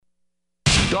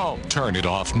Don't turn it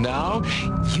off now.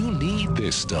 You need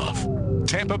this stuff.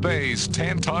 Tampa Bay's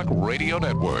Tan Talk Radio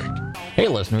Network. Hey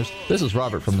listeners, this is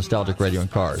Robert from Nostalgic Radio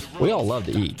and Cars. We all love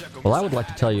to eat. Well, I would like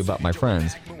to tell you about my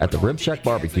friends at the Rib Shack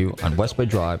Barbecue on West Bay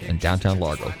Drive in downtown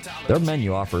Largo. Their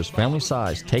menu offers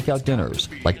family-sized takeout dinners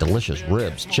like delicious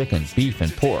ribs, chicken, beef,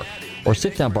 and pork, or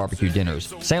sit-down barbecue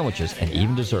dinners, sandwiches, and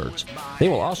even desserts. They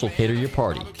will also cater your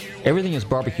party. Everything is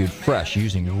barbecued fresh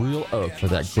using real oak for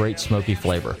that great smoky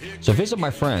flavor. So visit my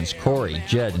friends Corey,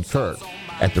 Jed, and Kirk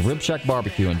at the Rib Shack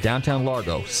Barbecue in downtown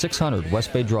Largo, 600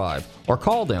 West Bay Drive, or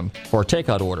call them for a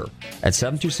takeout order at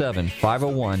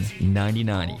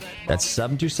 727-501-9090. That's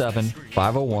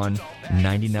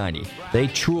 727-501-9090. They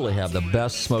truly have the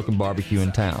best smoking barbecue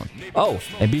in town. Oh,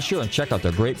 and be sure and check out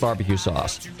their great barbecue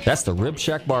sauce. That's the Rib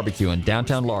Shack Barbecue in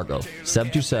downtown Largo,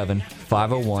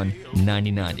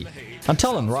 727-501-9090. I'm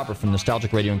telling Robert from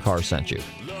Nostalgic Radio and Cars sent you.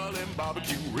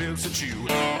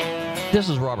 This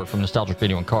is Robert from Nostalgic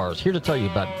Radio and Cars, here to tell you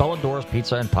about Bellador's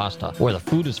Pizza and Pasta, where the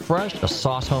food is fresh, the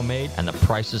sauce homemade, and the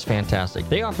price is fantastic.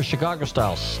 They offer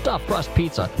Chicago-style stuffed crust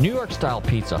pizza, New York-style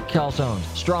pizza, calzones,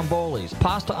 strombolis,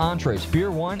 pasta entrees,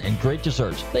 beer wine, and great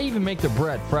desserts. They even make their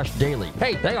bread fresh daily.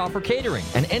 Hey, they offer catering,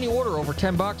 and any order over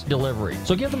 $10, delivery.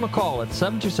 So give them a call at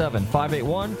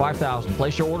 727-581-5000.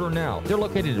 Place your order now. They're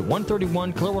located at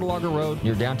 131 Clearwater Largo Road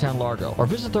near downtown Largo, or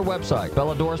visit their website,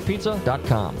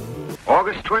 belladorspizza.com.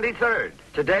 August 23rd.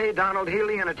 Today, Donald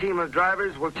Healy and a team of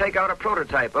drivers will take out a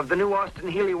prototype of the new Austin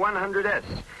Healy 100S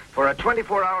for a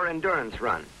 24-hour endurance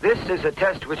run. This is a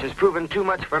test which has proven too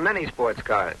much for many sports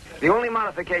cars. The only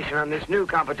modification on this new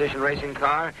competition racing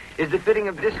car is the fitting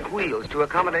of disc wheels to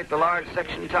accommodate the large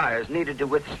section tires needed to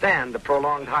withstand the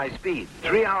prolonged high speed.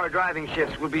 3-hour driving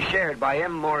shifts will be shared by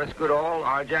M. Morris Goodall,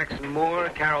 R. Jackson Moore,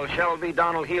 Carroll Shelby,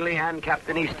 Donald Healy, and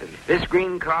Captain Easton. This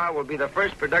green car will be the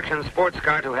first production sports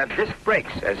car to have disc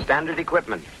brakes as standard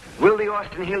equipment. Will the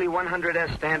Austin Healy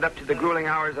 100S stand up to the grueling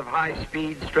hours of high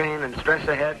speed, strain, and stress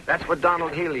ahead? That's what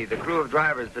Donald Healy, the crew of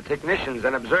drivers, the technicians,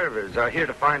 and observers are here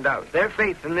to find out. Their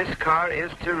faith in this car is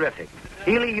terrific.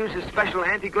 Healy uses special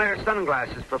anti-glare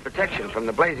sunglasses for protection from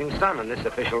the blazing sun on this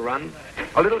official run.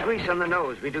 A little grease on the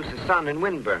nose reduces sun and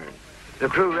wind burn. The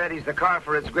crew readies the car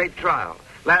for its great trial.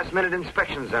 Last-minute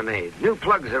inspections are made. New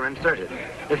plugs are inserted.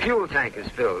 The fuel tank is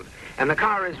filled. And the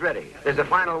car is ready. There's a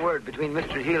final word between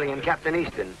Mr. Healy and Captain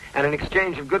Easton, and an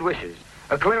exchange of good wishes.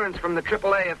 A clearance from the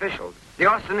AAA officials. The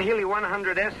Austin Healy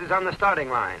 100S is on the starting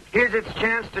line. Here's its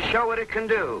chance to show what it can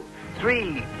do.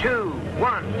 3, 2,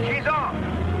 1, she's off!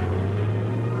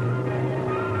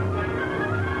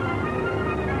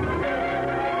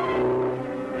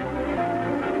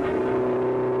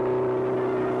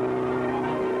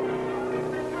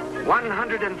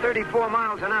 ...134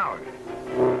 miles an hour.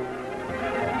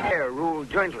 Air rule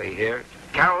jointly here.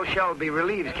 Carroll Shelby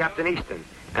relieves Captain Easton.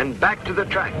 And back to the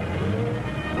track.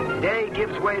 Day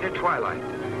gives way to twilight.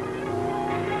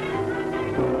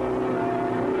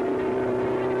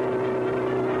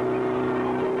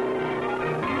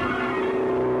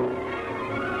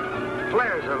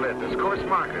 Flares are lit as course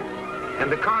markers.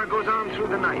 And the car goes on through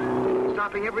the night,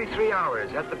 stopping every 3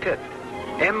 hours at the pit.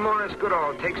 M. Morris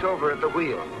Goodall takes over at the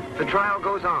wheel. The trial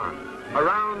goes on.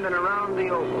 Around and around the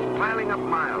oval, piling up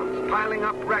miles, piling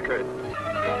up records.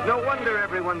 No wonder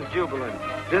everyone's jubilant.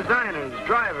 Designers,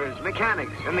 drivers,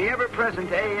 mechanics, and the ever-present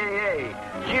AAA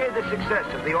cheer the success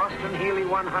of the Austin Healy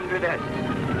 100S.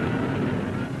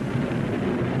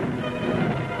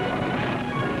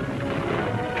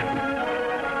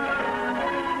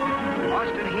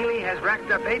 Austin Healy has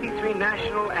racked up 83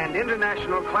 national and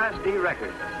international Class D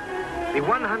records. The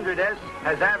 100S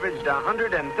has averaged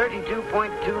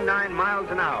 132.29 miles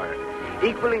an hour,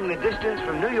 equaling the distance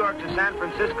from New York to San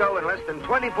Francisco in less than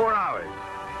 24 hours.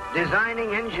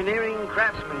 Designing, engineering,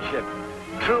 craftsmanship,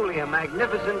 truly a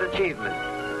magnificent achievement.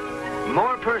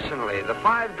 More personally, the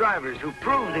 5 drivers who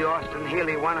proved the Austin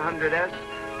Healy 100S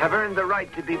have earned the right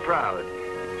to be proud.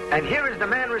 And here is the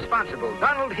man responsible,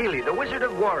 Donald Healy, the Wizard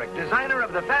of Warwick, designer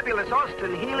of the fabulous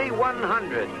Austin Healy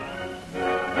 100.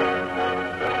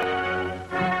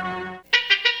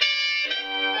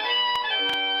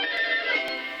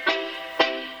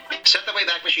 Set the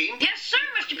Wayback Machine. Yes, sir,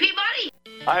 Mr. Peabody.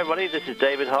 Hi, everybody. This is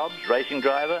David Hobbs, racing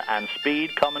driver and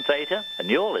speed commentator, and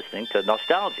you're listening to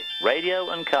Nostalgic Radio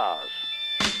and Cars.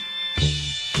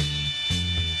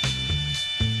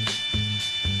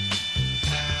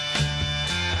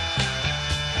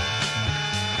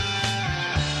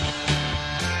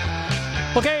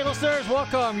 Okay, listeners,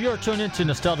 welcome. You're tuned into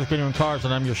Nostalgic Radio and Cars,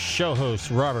 and I'm your show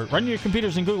host, Robert. Run your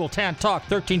computers and Google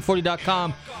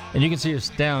TanTalk1340.com, and you can see us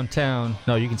downtown.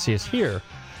 No, you can see us here,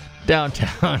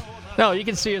 downtown No, you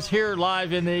can see us here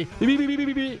live in the...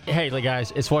 Hey,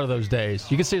 guys, it's one of those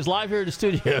days. You can see us live here in the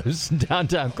studios in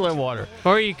downtown Clearwater.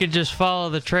 Or you could just follow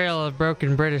the trail of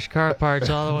broken British car parts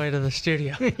all the way to the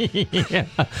studio. Yeah,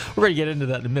 we're going to get into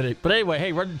that in a minute. But anyway,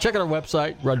 hey, check out our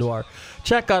website,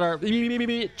 check out our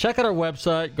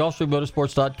website,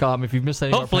 GulfstreamMotorsports.com. If you've missed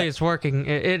any Hopefully it's working.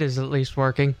 It is at least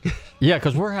working. Yeah,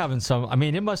 because we're having some... I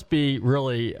mean, it must be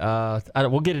really...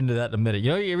 we'll get into that in a minute.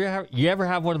 You know, you ever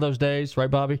have one of those days, right,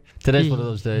 Bobby? Today's one of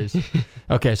those days.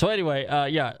 Okay, so anyway,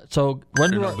 yeah. So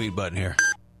run to our beat button here.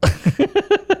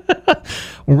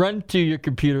 Run to your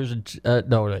computers and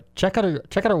check out our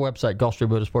website,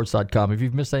 GulfstreamMotorsports.com. If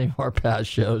you've missed any of our past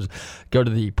shows, go to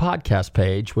the podcast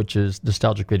page, which is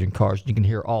Nostalgic Radio and Cars. You can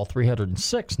hear all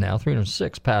 306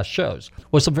 past shows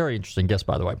with some very interesting guests,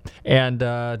 by the way. And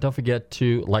don't forget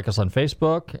to like us on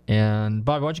Facebook. And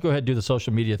Bobby, why don't you go ahead and do the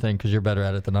social media thing because you're better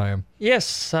at it than I am.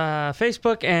 Yes,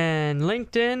 Facebook and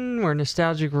LinkedIn, we're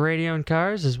Nostalgic Radio and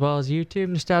Cars, as well as YouTube,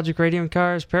 Nostalgic Radio and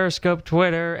Cars, Periscope,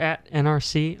 Twitter, at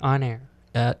NRC On Air.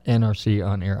 At NRC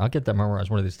On Air. I'll get that memorized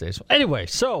one of these days. Anyway,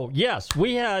 so, yes,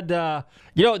 we had, the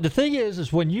thing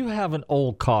is when you have an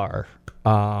old car,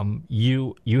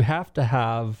 you have to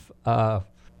have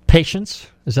patience.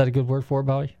 Is that a good word for it,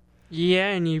 Bobby? Yeah,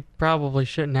 and you probably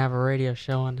shouldn't have a radio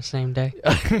show on the same day.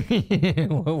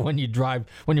 when you plan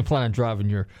on driving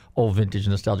your old vintage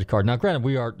nostalgic car. Now, granted,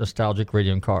 we are Nostalgic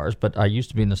Radio and Cars, but I used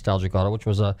to be Nostalgic Auto, which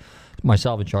was my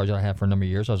salvage charge that I had for a number of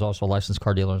years. I was also a licensed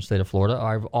car dealer in the state of Florida.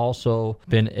 I've also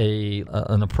been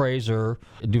an appraiser,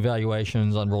 do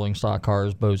valuations on rolling stock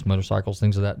cars, boats, motorcycles,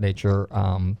 things of that nature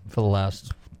for the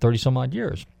last 30-some-odd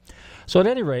years. So at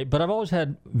any rate, but I've always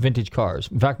had vintage cars.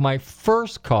 In fact, my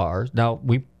first car, now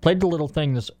we played the little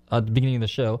thing at the beginning of the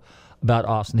show about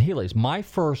Austin Healey's. My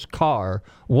first car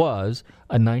was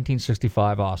a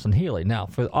 1965 Austin Healey. Now,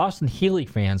 for the Austin Healey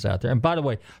fans out there, and by the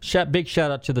way, big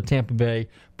shout out to the Tampa Bay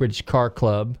British Car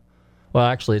Club. Well,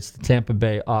 actually, it's the Tampa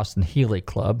Bay Austin Healey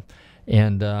Club.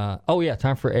 And,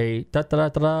 time for a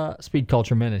Speed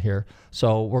Culture Minute here.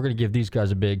 So we're going to give these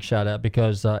guys a big shout-out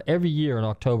because every year in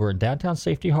October in downtown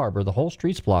Safety Harbor, the whole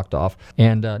street's blocked off.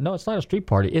 And, no, it's not a street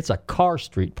party. It's a car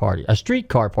street party. A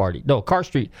streetcar party. No, car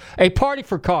street. A party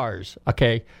for cars,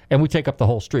 okay? And we take up the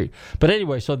whole street. But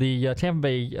anyway, so the Tampa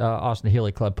Bay Austin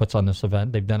Healey Club puts on this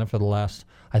event. They've done it for the last,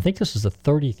 I think this is the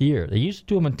 30th year. They used to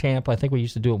do them in Tampa. I think we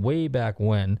used to do them way back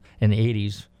when, in the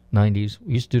 80s. 90s.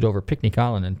 We used to do it over Picnic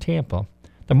Island in Tampa.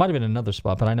 There might have been another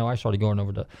spot, but I know I started going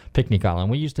over to Picnic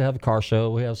Island. We used to have a car show.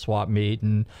 We have swap meet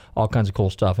and all kinds of cool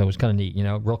stuff. It was kind of neat,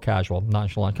 real casual,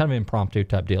 nonchalant, kind of impromptu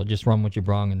type deal. Just run what you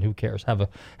brung and who cares? Have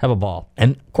a ball.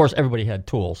 And, of course, everybody had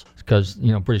tools because,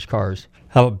 British cars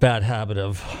have a bad habit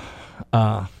of,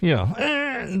 they're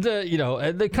kind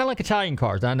of like Italian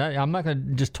cars. I'm not going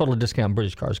to just totally discount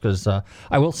British cars because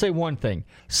I will say one thing.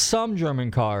 Some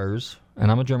German cars... And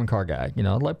I'm a German car guy.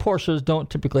 Like Porsches don't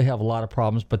typically have a lot of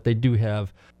problems, but they do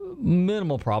have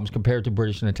minimal problems compared to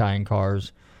British and Italian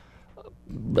cars.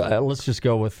 Let's just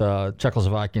go with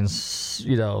Czechoslovakian,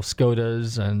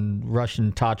 Skodas and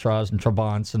Russian Tatras and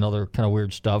Trabants and other kind of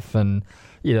weird stuff. And,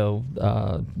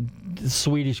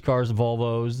 Swedish cars,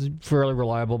 Volvos, fairly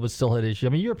reliable, but still had issues. I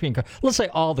mean, European cars, let's say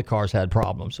all the cars had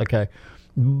problems, okay?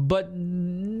 But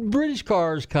British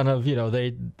cars kind of,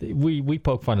 we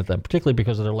poke fun at them, particularly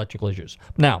because of their electrical issues.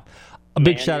 Now, a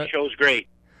big shout out. The show's great.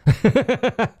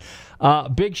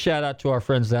 Big shout out to our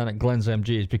friends down at Glenn's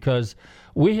MGs because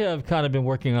we have kind of been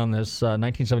working on this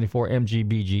 1974 MG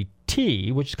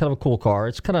BGT, which is kind of a cool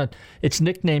car. It's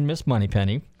nicknamed Miss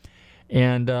Moneypenny.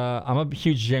 And I'm a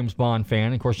huge James Bond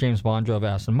fan. Of course, James Bond drove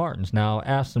Aston Martins. Now,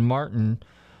 Aston Martin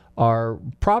are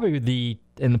probably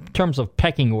in terms of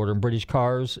pecking order in British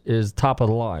cars, is top of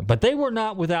the line. But they were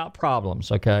not without problems,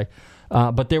 okay?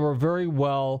 But they were very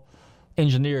well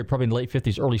engineered, probably in the late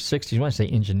 50s, early 60s. When I say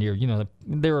engineered,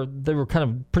 they were kind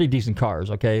of pretty decent cars,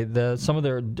 okay? Some of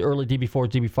their early DB4s,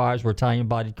 DB5s were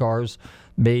Italian-bodied cars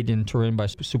made in Turin by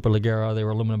Superleggera. They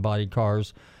were aluminum-bodied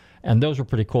cars, and those were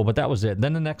pretty cool, but that was it.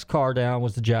 Then the next car down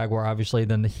was the Jaguar, obviously,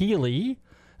 then the Healey,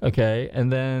 okay,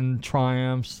 and then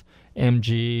Triumphs,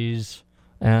 MGs,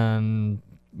 and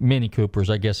Mini Coopers,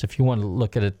 I guess, if you want to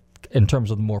look at it in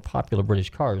terms of the more popular British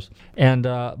cars. And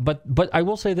but I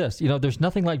will say this, there's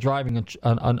nothing like driving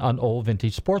an old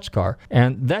vintage sports car,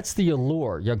 and that's the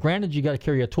allure. Yeah, granted, you got to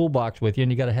carry a toolbox with you,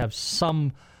 and you got to have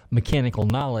some mechanical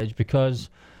knowledge because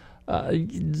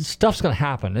stuff's going to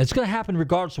happen. It's going to happen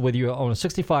regardless of whether you own a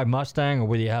 65 Mustang or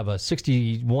whether you have a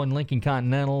 61 Lincoln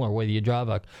Continental or whether you drive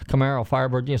a Camaro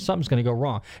Firebird. Something's going to go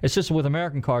wrong. It's just with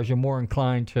American cars, you're more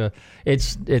inclined to.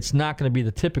 It's not going to be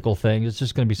the typical thing. It's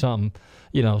just going to be something,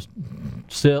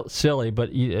 silly, but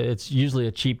it's usually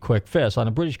a cheap, quick fix. On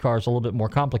a British car, it's a little bit more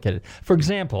complicated. For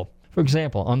example,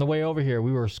 on the way over here,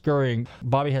 we were scurrying.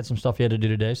 Bobby had some stuff he had to do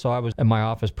today, so I was in my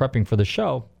office prepping for the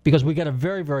show because we got a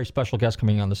very, very special guest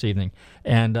coming on this evening.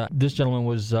 And this gentleman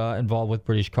was involved with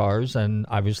British cars, and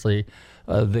obviously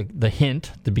the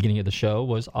hint at the beginning of the show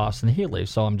was Austin Healey.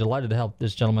 So I'm delighted to help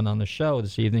this gentleman on the show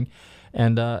this evening.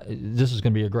 And this is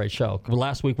going to be a great show.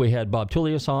 Last week we had Bob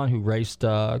Tullius on, who raced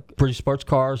British sports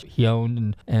cars. He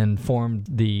owned and formed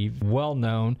the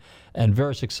well-known and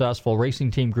very successful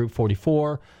racing team Group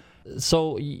 44.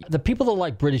 So the people that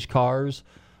like British cars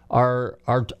are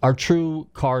true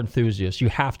car enthusiasts. You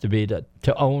have to be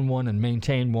to own one and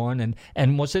maintain one.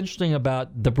 And what's interesting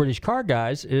about the British car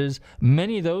guys is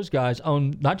many of those guys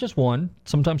own not just one,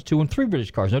 sometimes 2 and 3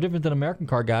 British cars. No different than American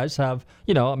car guys have,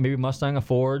 maybe a Mustang, a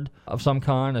Ford of some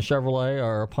kind, a Chevrolet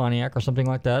or a Pontiac or something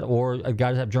like that. Or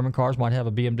guys that have German cars might have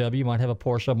a BMW, might have a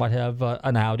Porsche, might have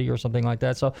an Audi or something like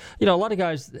that. So, a lot of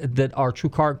guys that are true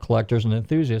car collectors and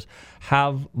enthusiasts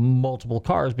have multiple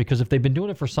cars because if they've been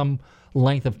doing it for some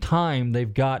length of time,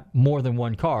 they've got more than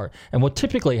one car. And what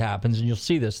typically happens, and you'll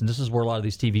see this, and this is where a lot of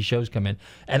these TV shows come in,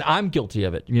 and I'm guilty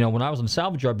of it. When I was in the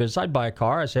salvage yard business, I'd buy a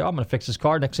car. I'd say, I'm going to fix this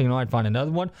car. Next thing you know, I'd find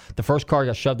another one. The first car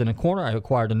got shoved in a corner. I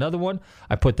acquired another one.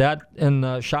 I put that in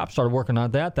the shop, started working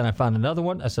on that. Then I found another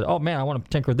one. I said, oh, man, I want to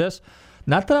tinker with this.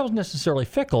 Not that I was necessarily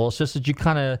fickle. It's just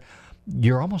that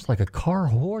you're almost like a car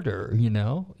hoarder,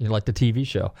 You're like the TV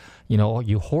show.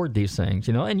 You hoard these things,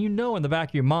 and in the back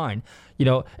of your mind,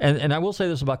 and I will say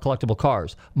this about collectible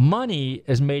cars. Money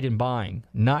is made in buying,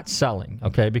 not selling,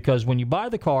 okay? Because when you buy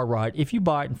the car right, if you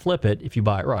buy it and flip it, if you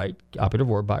buy it right, operative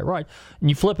word, buy it right, and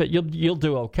you flip it, you'll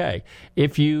do okay.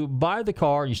 If you buy the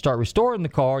car and you start restoring the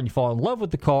car and you fall in love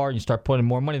with the car and you start putting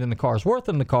more money than the car's worth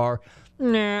in the car,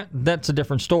 that's a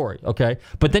different story, okay?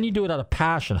 But then you do it out of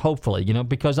passion, hopefully,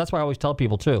 because that's why I always tell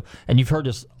people, too, and you've heard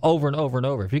this over and over and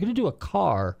over. If you're going to do a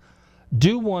car,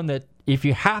 do one that if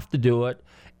you have to do it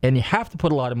and you have to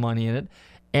put a lot of money in it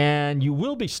and you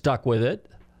will be stuck with it,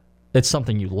 it's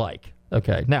something you like.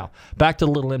 Okay, now, back to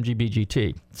the little MGB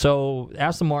GT. So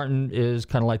Aston Martin is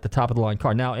kind of like the top-of-the-line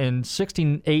car. Now, in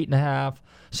 68 and a half,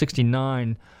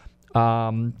 69,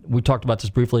 we talked about this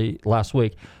briefly last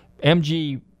week,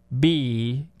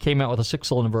 MGB came out with a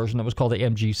 6-cylinder version that was called the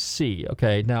MGC.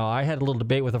 Okay, now I had a little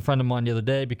debate with a friend of mine the other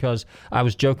day because I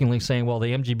was jokingly saying, well, the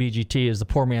MGB GT is the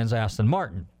poor man's Aston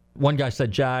Martin. One guy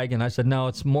said Jag, and I said, no,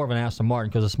 it's more of an Aston Martin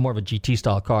because it's more of a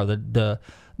GT-style car. The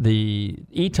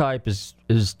E-Type is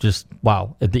just,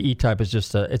 wow. The E-Type is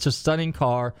just it's a stunning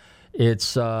car.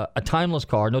 It's a timeless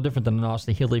car, no different than an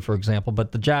Austin Healey, for example.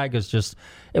 But the Jag is just,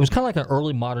 it was kind of like an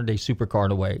early modern-day supercar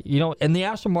in a way. And the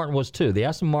Aston Martin was too. The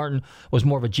Aston Martin was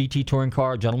more of a GT touring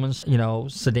car, gentleman's,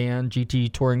 sedan,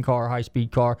 GT touring car,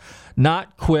 high-speed car.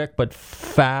 Not quick, but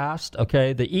fast,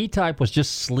 okay? The E-Type was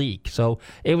just sleek. So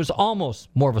it was almost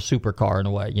more of a supercar in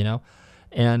a way,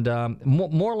 And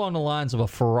more along the lines of a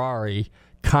Ferrari,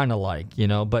 kind of like,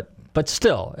 But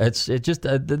still,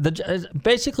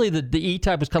 basically the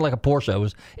E-Type was kind of like a Porsche. It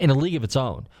was in a league of its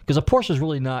own because a Porsche is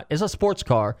really not. It's a sports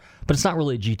car, but it's not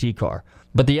really a GT car.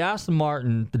 But the Aston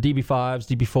Martin, the DB5s,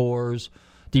 DB4s,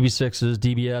 DB6s,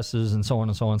 DBSs, and so on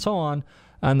and so on and so on,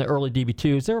 and the early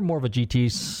DB2s, they were more of a GT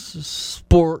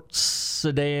sports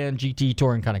sedan, GT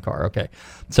touring kind of car. Okay,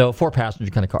 so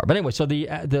 4-passenger kind of car. But anyway, so the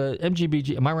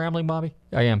MGBG. Am I rambling, Bobby?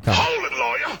 I am. Hold it,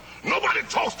 lawyer. Nobody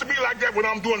talks to me like that when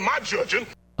I'm doing my judging.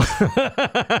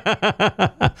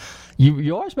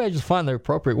 You always manage to find the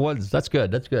appropriate ones. That's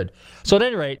good. So at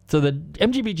any rate, so the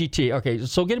MGB GT. Okay,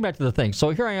 so getting back to the thing.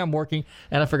 So here I am working,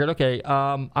 and I figured, okay,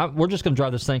 we're just going to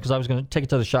drive this thing because I was going to take it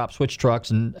to the shop, switch trucks,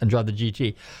 and drive the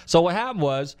GT. So what happened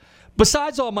was,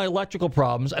 besides all my electrical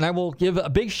problems, and I will give a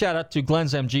big shout out to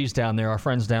Glenn's MGs down there, our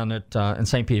friends down at in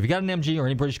St. Pete. If you got an MG or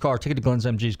any British car, take it to Glenn's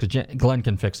MGs because Glenn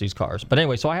can fix these cars. But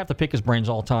anyway, so I have to pick his brains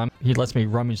all the time. He lets me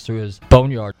rummage through his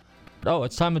boneyard. Oh,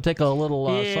 it's time to take a little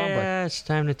song break. Yeah, it's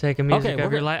time to take a music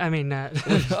of your life. I mean,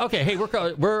 okay, hey,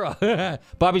 we're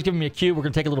Bobby's giving me a cue. We're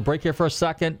going to take a little break here for a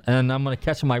second, and I'm going to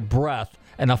catch my breath,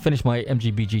 and I'll finish my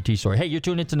MGB GT story. Hey, you're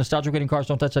tuned into Nostalgic Radio Cars.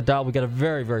 Don't touch that dial. We got a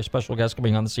very, very special guest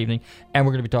coming on this evening, and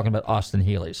we're going to be talking about Austin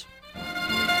Healey's.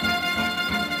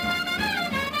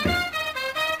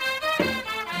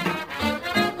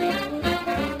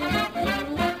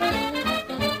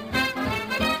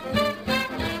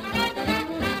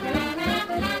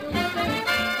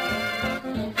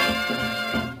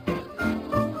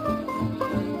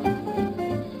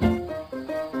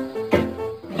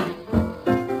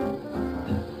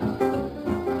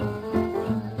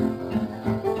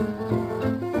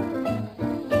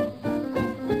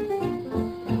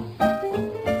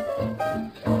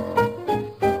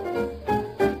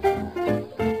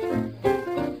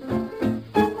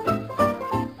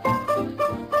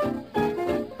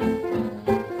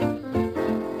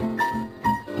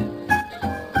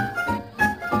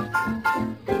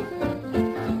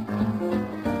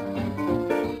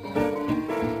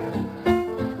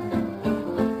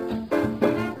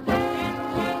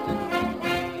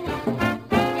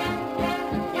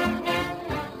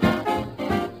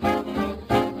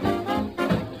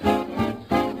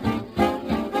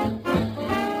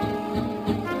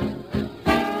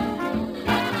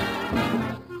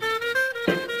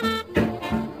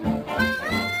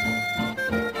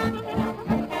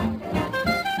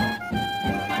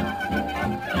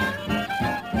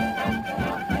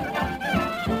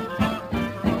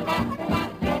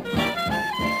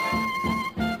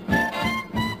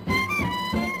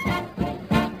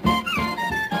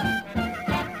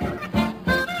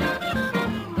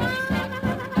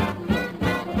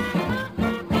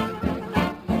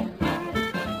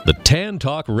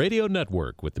 Talk Radio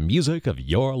Network with the music of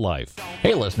your life.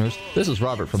 Hey listeners, this is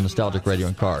Robert from Nostalgic Radio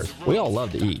and Cars. We all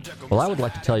love to eat. Well, I would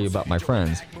like to tell you about my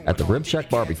friends at the Rib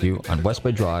Shack Barbecue on West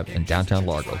Bay Drive in downtown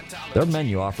Largo. Their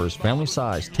menu offers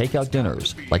family-sized takeout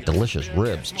dinners like delicious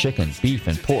ribs, chicken, beef,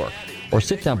 and pork, or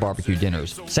sit-down barbecue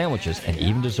dinners, sandwiches, and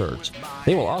even desserts.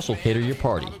 They will also cater your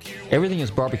party. Everything is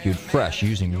barbecued fresh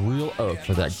using real oak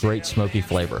for that great smoky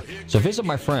flavor. So visit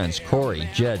my friends Corey,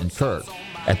 Jed, and Kurt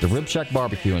at the Rib Shack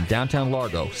Barbecue in downtown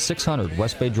Largo, 600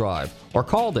 West Bay Drive, or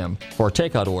call them for a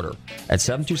takeout order at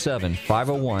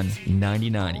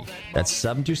 727-501-9090. That's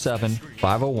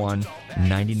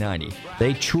 727-501-9090.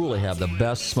 They truly have the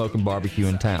best smoking barbecue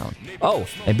in town. Oh,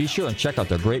 and be sure and check out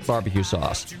their great barbecue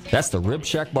sauce. That's the Rib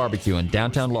Shack Barbecue in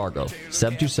downtown Largo,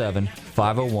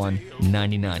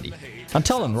 727-501-9090. I'm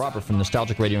telling Robert from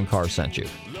Nostalgic Radio and Cars sent you.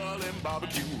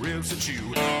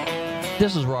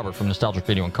 This is Robert from Nostalgic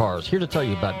Radio and Cars, here to tell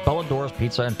you about Bellador's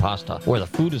Pizza and Pasta, where the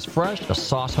food is fresh, the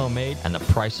sauce homemade, and the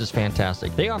price is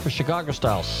fantastic. They offer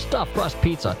Chicago-style stuffed crust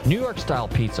pizza, New York-style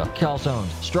pizza,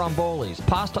 calzones, strombolis,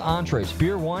 pasta entrees,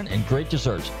 beer, wine, and great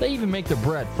desserts. They even make their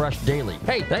bread fresh daily.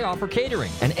 Hey, they offer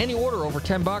catering, and any order over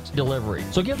 $10, delivery.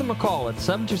 So give them a call at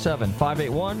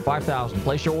 727-581-5000.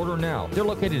 Place your order now. They're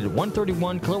located at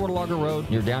 131 Clearwater Largo Road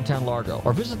near downtown Largo,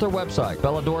 or visit their website,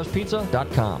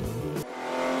 belladorspizza.com.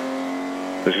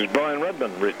 This is Brian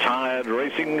Redman, retired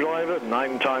racing driver,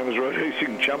 9 times road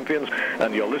racing champions,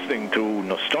 and you're listening to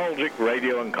Nostalgic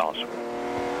Radio and Cars.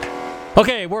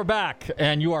 Okay, we're back,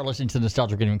 and you are listening to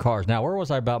Nostalgic Radio and Cars. Now, where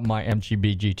was I about my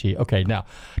MGB GT? Okay, now,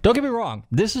 don't get me wrong.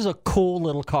 This is a cool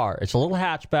little car. It's a little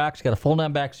hatchback. It's got a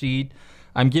fold-down back seat.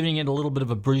 I'm giving it a little bit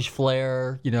of a British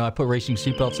flair. You know, I put racing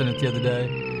seatbelts in it the other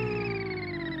day.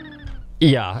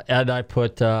 Yeah, and I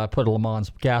put a Le Mans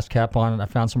gas cap on it. I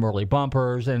found some early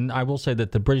bumpers, and I will say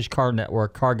that the British Car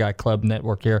Network, Car Guy Club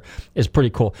network here is pretty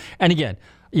cool. And again,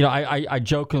 you know, I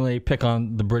jokingly pick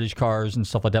on the British cars and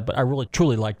stuff like that, but I really,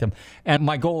 truly like them. And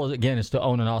my goal, again, is to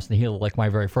own an Austin Healey like my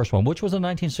very first one, which was a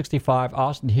 1965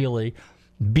 Austin Healey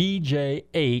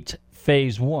BJ8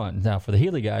 Phase 1. Now, for the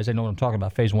Healey guys, they know what I'm talking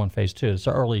about, Phase 1, Phase 2. It's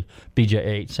an early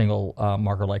BJ8 single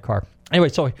marker light car. Anyway,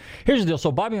 so here's the deal.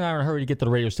 So Bobby and I are in a hurry to get to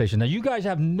the radio station. Now, you guys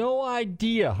have no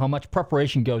idea how much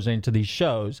preparation goes into these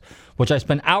shows, which I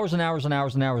spend hours and hours and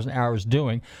hours and hours and hours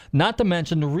doing, not to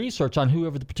mention the research on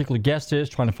whoever the particular guest is,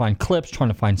 trying to find clips, trying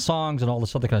to find songs, and all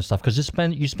this other kind of stuff, because you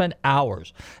spend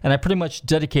hours. And I pretty much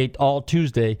dedicate all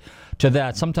Tuesday to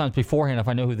that, sometimes beforehand if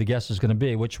I know who the guest is going to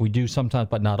be, which we do sometimes,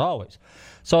 but not always.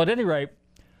 So at any rate,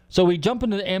 so we jump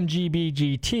into the MGB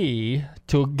GT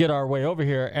to get our way over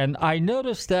here, and I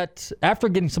noticed that after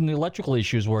getting some of the electrical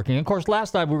issues working, of course,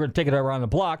 last night we were going to take it around the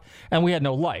block, and we had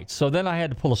no lights. So then I had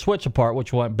to pull a switch apart,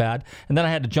 which went bad, and then I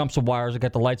had to jump some wires. I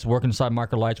got the lights working, side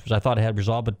marker lights, which I thought I had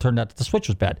resolved, but it turned out that the switch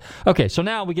was bad. Okay, so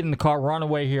now we get in the car, we're on our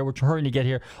way here, we're hurrying to get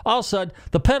here. All of a sudden,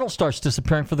 the pedal starts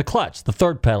disappearing for the clutch, the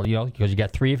third pedal, you know, because you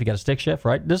got 3 if you got a stick shift,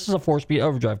 right? This is a 4-speed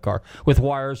overdrive car with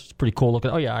wires. It's pretty cool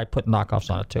looking. Oh, yeah, I put knockoffs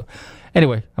on it, too.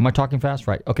 Anyway, am I talking fast?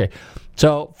 Right. Okay.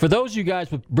 So for those of you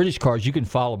guys with British cars, you can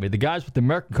follow me. The guys with the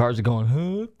American cars are going,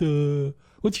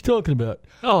 what you talking about?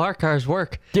 Oh, our cars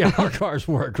work. Yeah, our cars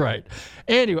work, right.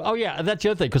 Anyway, oh yeah, that's the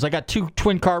other thing, because I got 2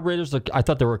 twin carburetors. I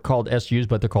thought they were called SUs,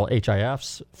 but they're called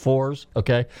HIFs, 4s,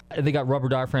 okay? And they got rubber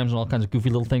diaphragms and all kinds of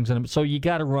goofy little things in them. So you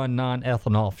got to run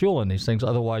non-ethanol fuel in these things,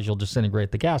 otherwise you'll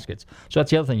disintegrate the gaskets. So that's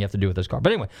the other thing you have to do with this car.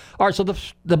 But anyway, all right, so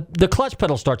the clutch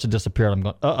pedal starts to disappear, and I'm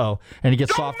going, uh-oh, and it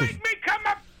gets softer. Don't make me come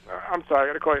up! I'm sorry, I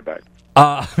got to call you back.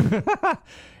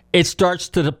 It starts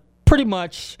to pretty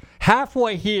much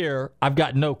halfway here, I've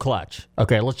got no clutch.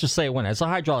 Okay, let's just say it went. It's a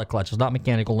hydraulic clutch. It's not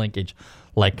mechanical linkage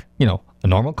like, you know, a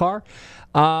normal car.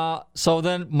 So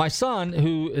then my son,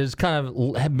 who is kind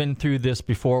of have been through this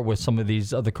before with some of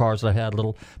these other cars that I've had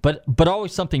but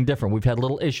always something different. We've had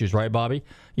little issues, right, Bobby?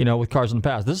 You know, with cars in the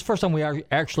past. This is the first time we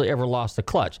actually ever lost the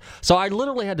clutch. So I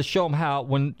literally had to show him how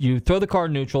when you throw the car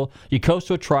in neutral, you coast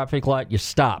to a traffic light, you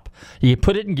stop. You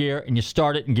put it in gear, and you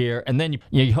start it in gear, and then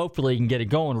you hopefully can get it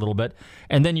going a little bit,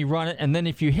 and then you run it, and then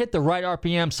if you hit the right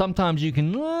RPM, sometimes you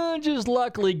can just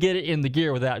luckily get it in the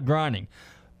gear without grinding.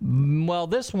 Well,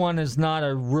 this one is not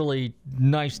a really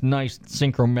nice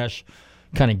synchro mesh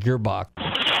kind of gearbox.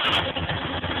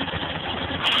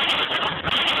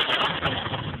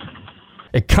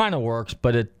 It kind of works,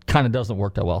 but it kind of doesn't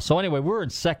work that well. So anyway, we're in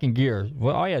second gear.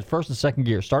 Well, I had first and second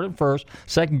gear. Started first,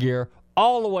 second gear,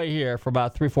 all the way here for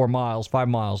about 3-4 miles, 5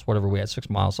 miles, whatever we had, 6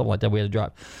 miles, something like that we had to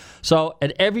drive. So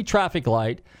at every traffic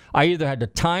light, I either had to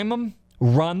time them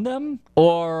run them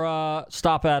or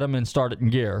stop at them and start it in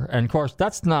gear. And, of course,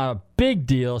 that's not a big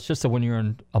deal. It's just that when you're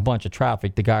in a bunch of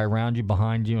traffic, the guy around you,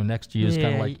 behind you, and next to you is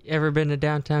kind of like... Ever been to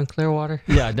downtown Clearwater?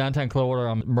 Yeah, downtown Clearwater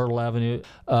on Myrtle Avenue.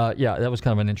 Yeah, that was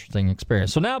kind of an interesting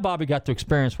experience. So now Bobby got to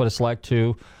experience what it's like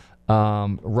to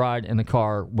ride in the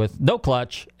car with no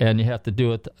clutch, and you have to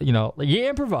do it, you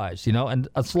improvise, and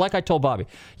it's like I told Bobby,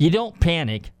 you don't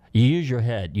panic, you use your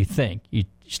head, you think, you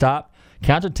stop,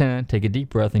 count to 10, take a deep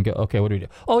breath, and go, okay, what do we do?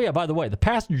 Oh, yeah, by the way, the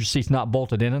passenger seat's not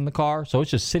bolted in the car, so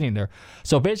it's just sitting there.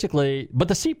 So basically, but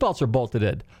the seat belts are bolted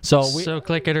in. So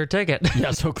click it or take it.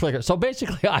 Yeah, so click it. So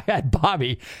basically, I had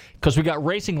Bobby, because we got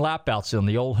racing lap belts in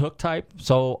the old hook type,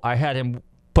 so I had him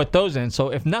put those in. So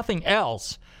if nothing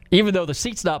else, even though the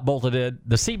seat's not bolted in,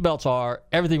 the seat belts are,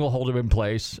 everything will hold him in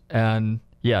place. And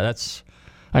yeah,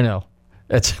 I know.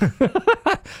 I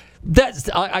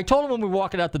told him when we were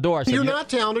walking out the door, I said, you're not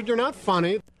talented, you're not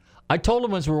funny. I told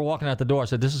him as we were walking out the door, I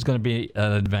said, this is going to be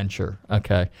an adventure,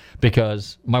 okay?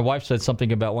 Because my wife said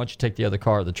something about, why don't you take the other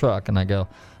car or the truck? And I go,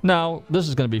 no, this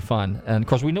is going to be fun. And, of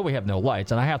course, we know we have no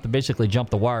lights, and I have to basically jump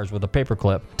the wires with a paper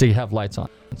clip to have lights on.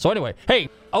 So anyway, hey,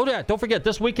 don't forget,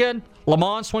 this weekend, Le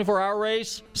Mans 24-hour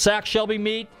race, Sac Shelby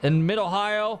meet in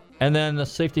Mid-Ohio, and then the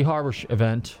Safety Harbor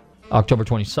event, October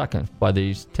 22nd, by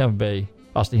the Tampa Bay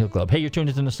Austin Hill Club. Hey, you're tuned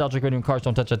into Nostalgic Radio and Cars.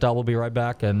 Don't touch that dial. We'll be right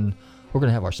back, and we're going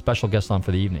to have our special guest on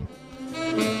for the evening.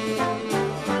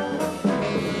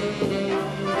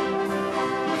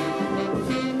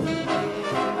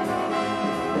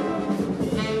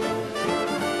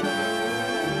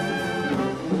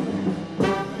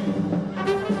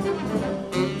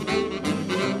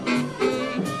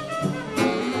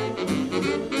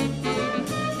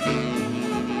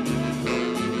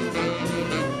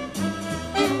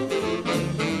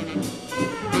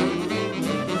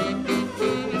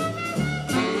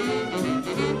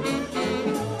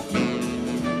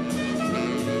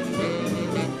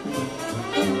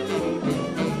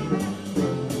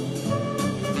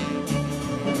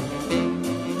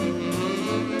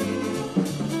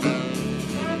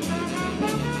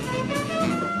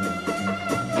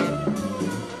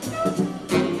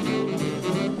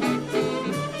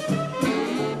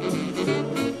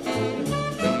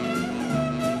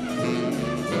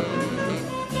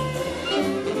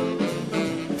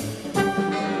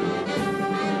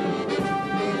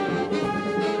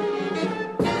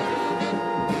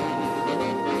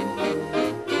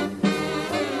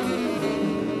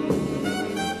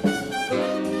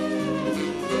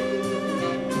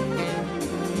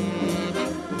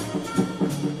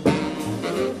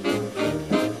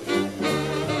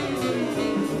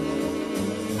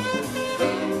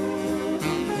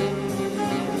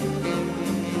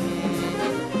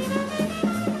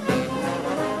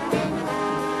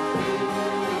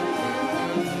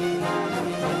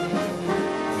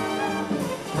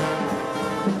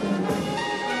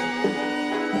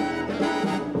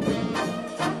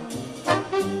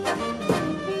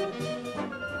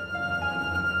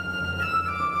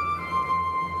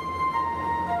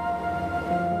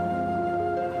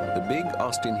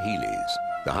 Austin Healey's,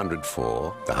 the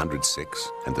 104, the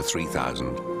 106, and the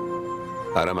 3000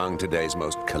 are among today's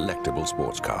most collectible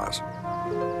sports cars.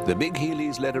 The big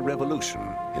Healeys led a revolution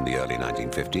in the early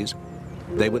 1950s.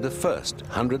 They were the first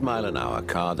 100-mile-an-hour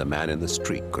car the man in the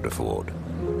street could afford.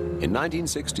 In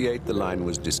 1968, the line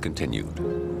was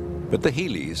discontinued. But the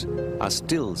Healeys are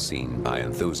still seen by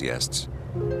enthusiasts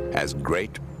as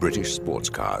great British sports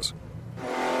cars.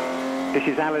 This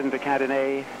is Alan de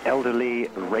Cadenet, elderly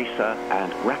racer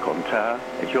and raconteur,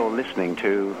 as you're listening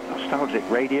to Nostalgic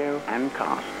Radio and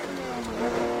Cars.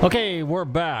 Okay, we're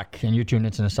back, and you're tuned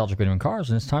into Nostalgic Radio and Cars,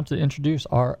 and it's time to introduce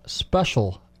our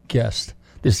special guest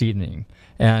this evening.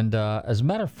 And as a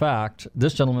matter of fact,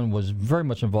 this gentleman was very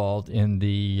much involved in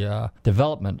the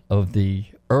development of the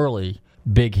early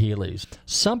Big Healeys.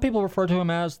 Some people refer to him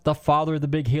as the father of the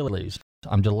Big Healeys.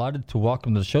 I'm delighted to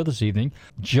welcome to the show this evening,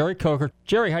 Gerry Coker.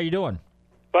 Gerry, how you doing?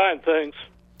 Fine, thanks.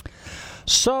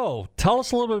 So, tell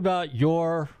us a little bit about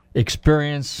your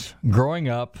experience growing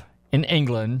up in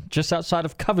England, just outside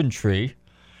of Coventry,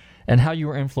 and how you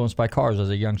were influenced by cars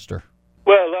as a youngster.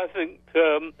 Well, I think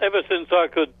ever since I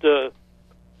could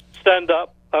stand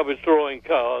up, I was drawing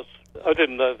cars. I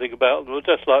didn't know anything about them. I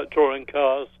just like drawing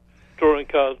cars, and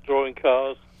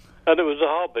it was a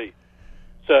hobby.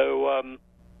 So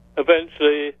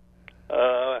eventually,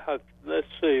 let's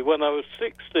see, when I was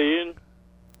 16,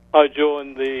 I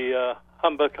joined the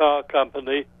Humber Car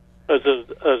Company as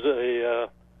a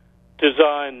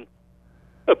design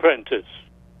apprentice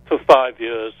for 5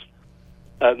 years,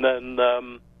 and then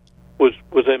was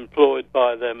employed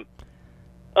by them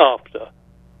after.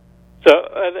 So,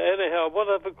 anyhow, what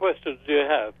other questions do you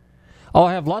have? Oh,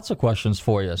 I have lots of questions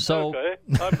for you. So, okay,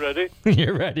 I'm ready.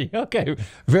 You're ready. Okay,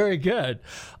 very good.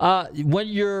 When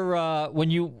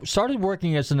you started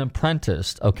working as an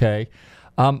apprentice, okay,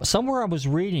 somewhere I was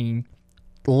reading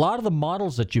a lot of the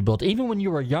models that you built, even when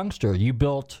you were a youngster, you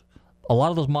built a lot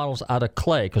of those models out of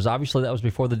clay, because obviously that was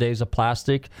before the days of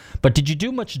plastic. But did you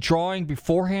do much drawing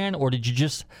beforehand, or did you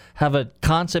just have a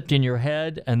concept in your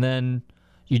head and then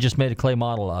you just made a clay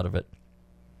model out of it?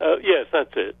 Yes,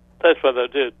 that's it. That's what I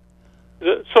did.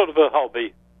 Sort of a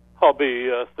hobby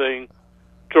thing,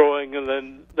 drawing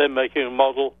and then making a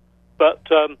model. But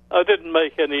I didn't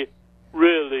make any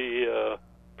really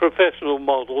professional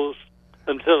models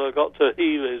until I got to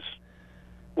Healy's,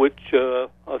 which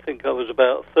I think I was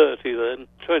about 30 then,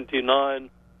 29,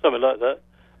 something like that.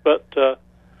 But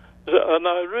and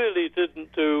I really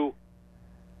didn't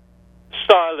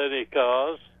style any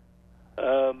cars,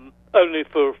 only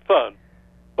for fun.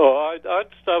 I'd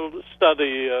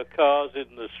study cars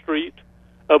in the street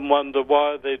and wonder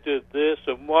why they did this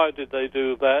and why did they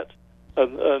do that,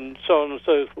 and so on and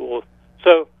so forth.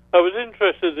 So I was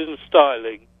interested in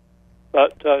styling,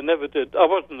 but I never did. I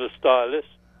wasn't a stylist,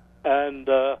 and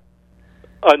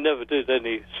I never did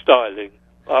any styling.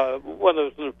 When I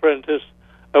was an apprentice,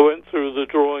 I went through the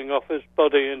drawing office,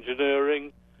 body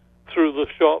engineering, through the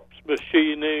shops,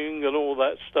 machining and all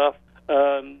that stuff,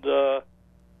 and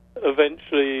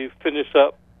eventually finished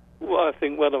up, I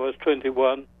think when I was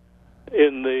 21,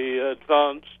 in the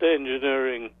advanced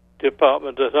engineering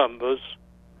department at Humbers,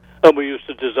 and we used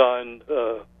to design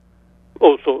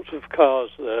all sorts of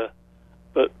cars there,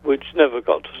 but which never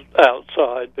got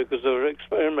outside because they were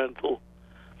experimental.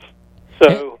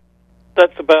 So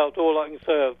that's about all I can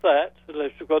say of that,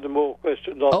 unless you've got any more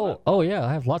questions on that. Oh, yeah,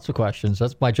 I have lots of questions.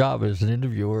 That's my job as an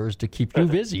interviewer, is to keep you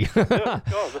busy.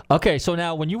 Okay, so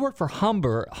now when you worked for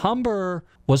Humber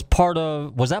was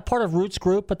that part of Roots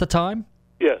Group at the time?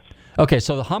 Yes. Okay,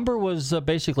 so the Humber was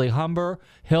basically Humber,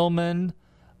 Hillman,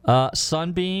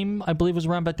 Sunbeam, I believe was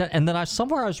around back then. And then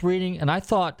somewhere I was reading, and I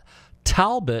thought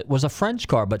Talbot was a French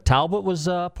car, but Talbot was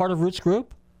part of Roots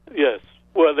Group? Yes.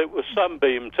 Well, it was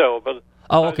Sunbeam Talbot.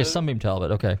 Oh, okay, Sunbeam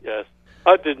Talbot, okay. Yes.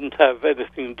 I didn't have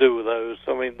anything to do with those.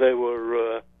 I mean, they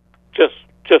were just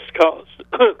cars,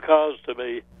 cars to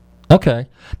me. Okay.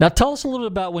 Now tell us a little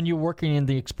bit about when you were working in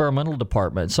the experimental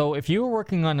department. So if you were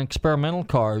working on experimental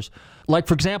cars, like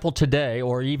for example today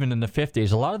or even in the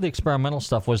 50s, a lot of the experimental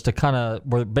stuff was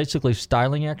were basically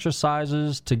styling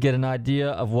exercises to get an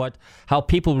idea of how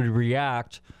people would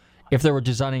react if they were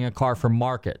designing a car for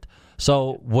market.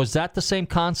 So was that the same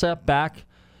concept back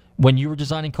when you were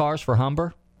designing cars for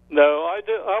Humber? No,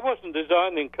 I wasn't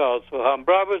designing cars for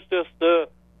Humber. I was just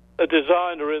a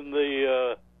designer in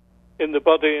the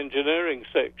body engineering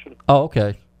section. Oh,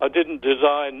 okay. I didn't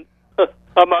design.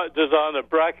 I might design a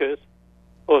bracket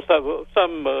or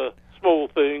some small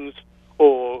things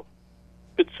or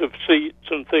bits of seats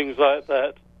and things like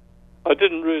that. I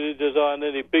didn't really design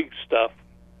any big stuff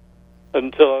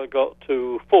until I got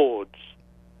to Fords.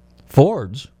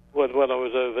 Fords? When I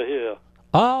was over here.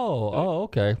 Oh,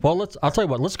 okay. Well, I'll tell you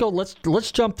what.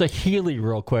 Let's jump to Healy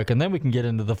real quick, and then we can get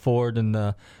into the Ford and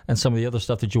some of the other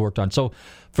stuff that you worked on. So,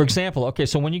 for example, okay,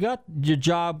 so when you got your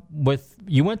job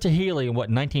you went to Healy in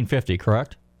 1950,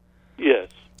 correct? Yes.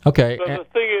 Okay. But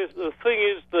the thing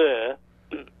is there.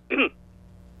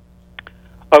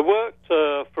 I worked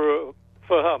for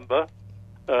Humber,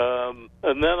 and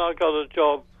then I got a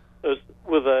job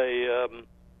with a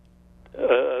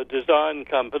design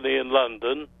company in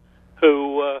London,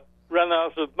 who ran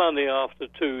out of money after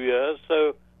 2 years.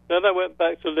 So then I went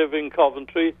back to live in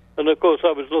Coventry, and of course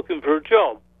I was looking for a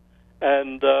job.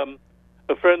 And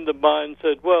a friend of mine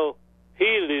said, well,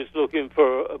 Healy's looking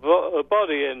for a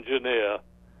body engineer.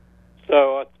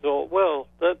 So I thought, well,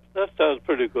 that sounds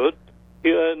pretty good.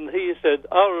 And he said,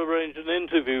 I'll arrange an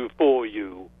interview for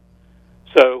you.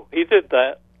 So he did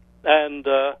that, and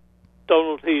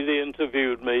Donald Healy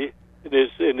interviewed me in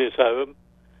his home.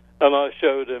 And I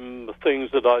showed him the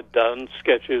things that I'd done,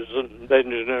 sketches and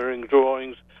engineering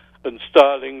drawings and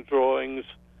styling drawings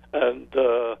and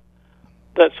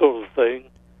that sort of thing.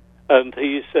 And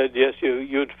he said, yes,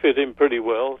 you'd fit in pretty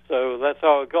well. So that's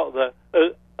how I got there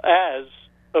as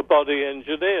a body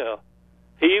engineer.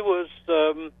 He'd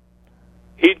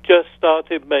just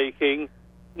started making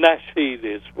Nash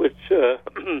Healys, which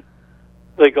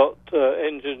they got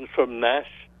engines from Nash,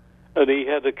 and he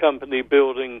had a company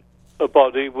building a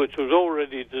body which was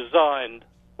already designed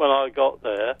when I got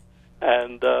there,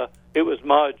 and it was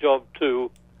my job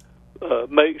to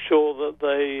make sure that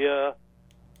they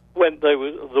went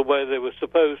the way they were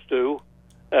supposed to,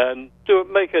 and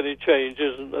make any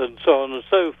changes and so on and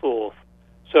so forth.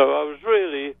 So I was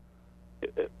really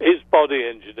his body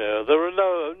engineer. There are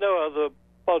no other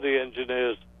body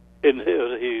engineers in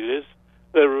Healy's.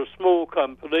 They're a small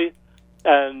company,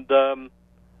 and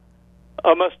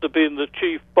I must have been the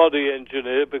chief body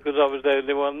engineer because I was the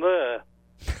only one there.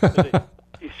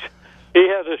 He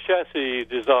had a chassis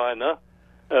designer,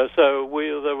 so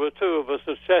there were two of us,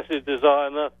 a chassis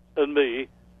designer and me,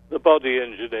 the body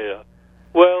engineer.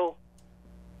 Well,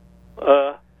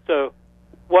 so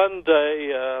one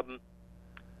day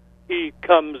he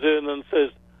comes in and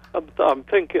says, I'm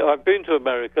thinking, I've been to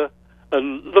America,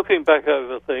 and looking back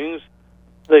over things,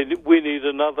 we need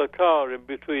another car in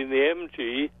between the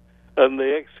MG and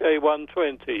the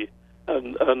XK120,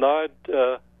 and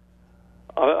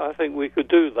I think we could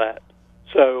do that.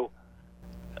 So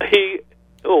he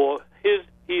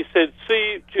said,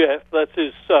 see Jeff, that's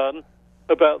his son,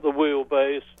 about the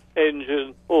wheelbase,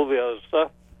 engine, all the other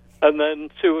stuff, and then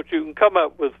see what you can come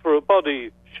up with for a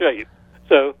body shape.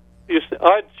 So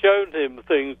I'd shown him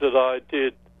things that I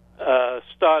did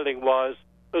styling-wise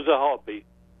as a hobby.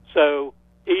 So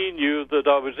he knew that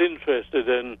I was interested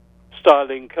in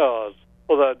styling cars,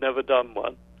 although I'd never done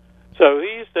one. So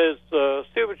he says,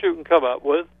 see what you can come up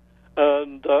with,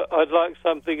 and I'd like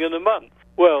something in a month.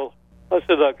 Well, I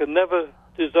said, I can never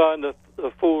design a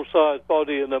full-size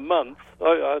body in a month.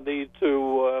 I need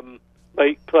to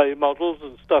make clay models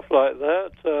and stuff like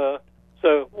that.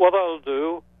 So what I'll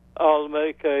do, I'll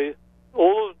make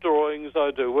all the drawings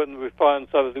I do when we find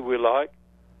something we like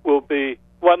will be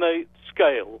 1/8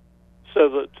 scale, so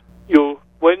that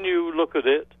when you look at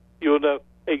it, you'll know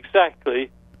exactly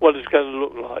what it's going to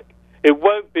look like. It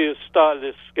won't be a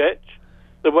stylish sketch.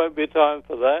 There won't be time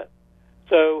for that.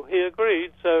 So he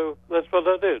agreed, so that's what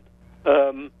I did.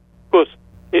 Of course,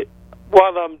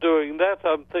 while I'm doing that,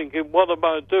 I'm thinking, what am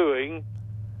I doing?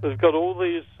 They've got all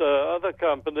these other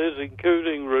companies,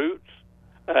 including Roots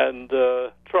and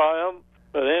Triumph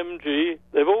and MG.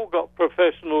 They've all got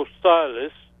professional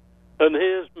stylists, and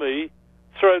here's me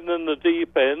thrown in the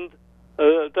deep end.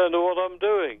 Don't know what I'm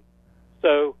doing.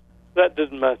 So that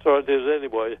didn't matter. I did it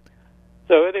anyway.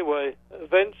 So anyway,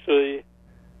 eventually,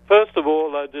 first of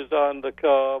all, I designed a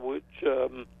car which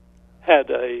had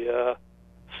a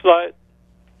slight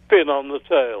fin on the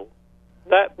tail.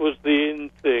 That was the in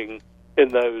thing in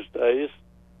those days,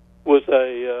 was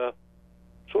a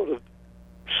sort of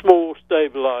small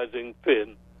stabilizing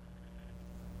fin.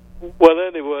 Well,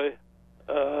 anyway,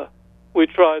 we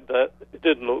tried that. It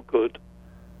didn't look good.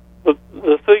 But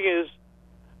the thing is,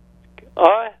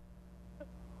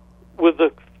 with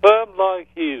a firm like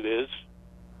Healy's,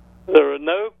 there are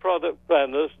no product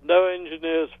planners, no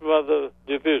engineers from other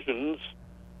divisions.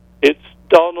 It's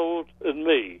Donald and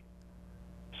me.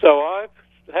 So I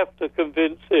have to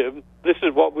convince him this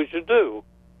is what we should do,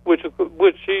 which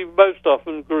he most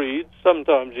often agreed.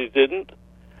 Sometimes he didn't.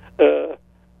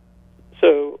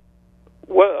 So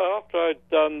after I'd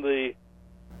done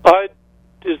I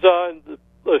designed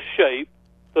the shape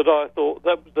that I thought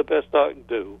that was the best I can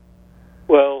do.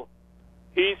 Well,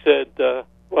 he said,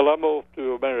 well, I'm off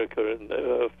to America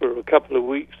for a couple of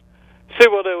weeks. See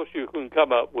what else you can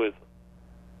come up with.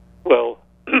 Well,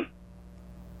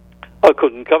 I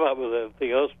couldn't come up with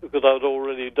anything else because I'd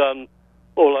already done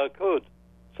all I could.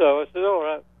 So I said, all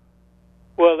right.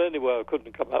 Well, anyway, I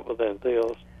couldn't come up with anything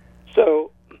else.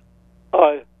 So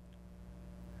I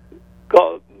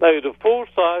made a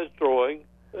full-size drawing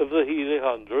of the Healy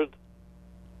 100,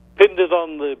 pinned it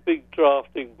on the big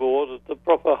drafting board at the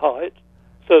proper height,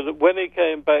 so that when he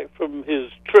came back from his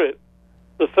trip,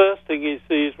 the first thing he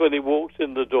sees when he walks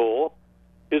in the door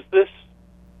is this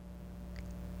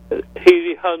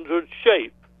Healy 100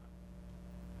 shape.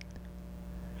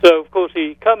 So, of course,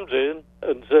 he comes in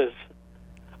and says,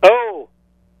 oh,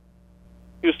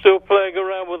 you're still playing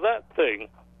around with that thing?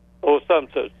 Or some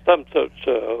such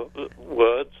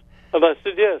words. And I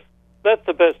said, yes, that's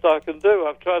the best I can do.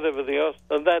 I've tried everything else,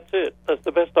 and that's it. That's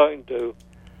the best I can do.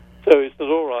 So he said,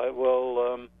 all right,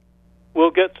 well,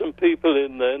 we'll get some people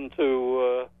in then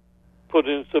to put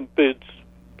in some bids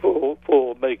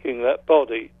for making that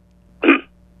body.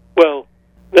 Well,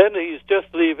 then he's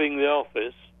just leaving the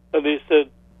office, and he said,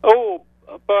 oh,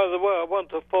 by the way, I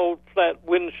want a fold flat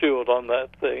windshield on that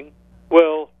thing.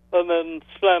 Well, and then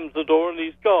slams the door and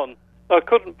he's gone. I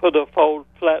couldn't put a fold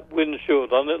flat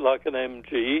windshield on it like an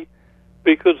MG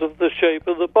because of the shape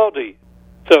of the body.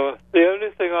 So the only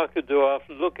thing I could do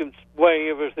after weighing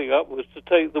everything up was to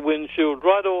take the windshield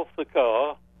right off the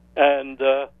car and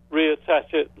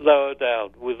reattach it lower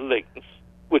down with links,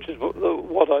 which is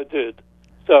what I did.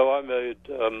 So I made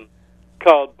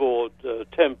cardboard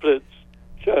templates,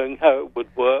 showing how it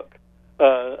would work,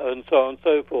 and so on and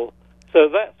so forth. So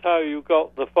that's how you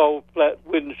got the fold-flat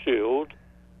windshield,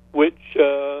 which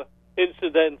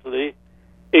incidentally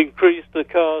increased the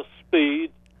car's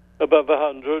speed above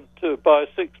 100 by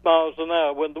 6 miles an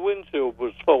hour when the windshield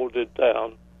was folded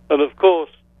down. And of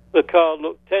course, the car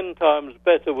looked 10 times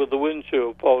better with the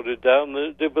windshield folded down than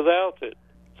it did without it.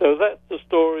 So that's the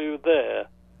story there.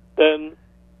 Then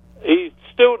he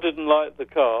still didn't like the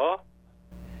car.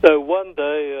 So one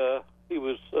day he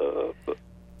was...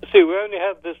 see, we only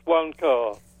had this one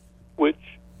car, which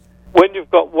when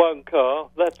you've got one car,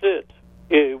 that's it.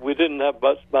 We didn't have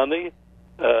much money.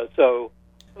 So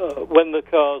when the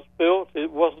car's built,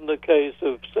 it wasn't a case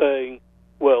of saying,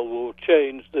 well, we'll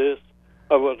change this.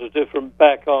 I want a different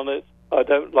back on it. I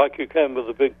don't like you came with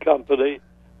a big company.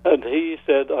 And he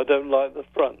said, I don't like the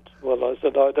front. Well, I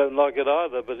said, I don't like it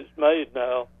either, but it's made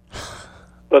now.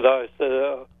 But I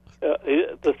said,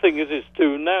 the thing is, it's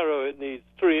too narrow. It needs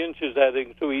 3 inches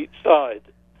adding to each side.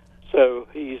 So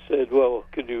he said, well,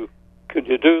 could you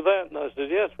do that? And I said,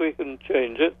 yes, we can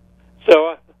change it.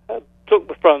 So I took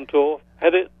the front off,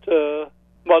 had it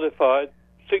modified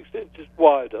 6 inches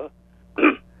wider,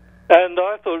 and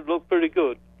I thought it looked pretty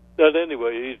good. But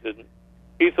anyway, he didn't.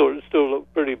 He thought it still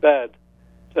looked pretty bad.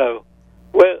 So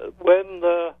when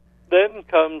then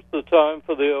comes the time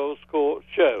for the Earl's Court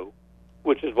show,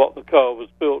 which is what the car was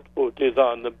built for,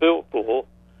 designed and built for,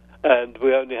 and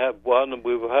we only had one, and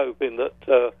we were hoping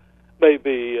that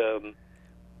maybe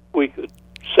we could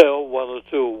sell 1 or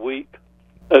 2 a week.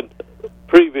 And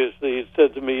previously he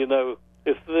said to me, you know,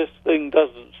 if this thing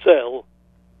doesn't sell,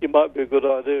 it might be a good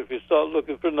idea if you start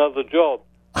looking for another job,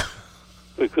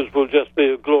 because we'll just be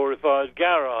a glorified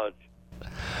garage.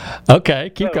 Okay,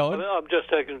 keep going. I'm just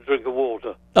taking a drink of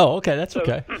water. Oh, okay, that's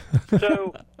okay.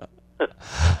 So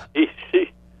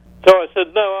so I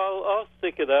said, no, I'll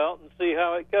stick it out and see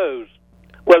how it goes.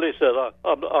 Well, he said,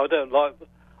 I don't like,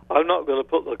 I'm not going to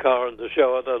put the car in the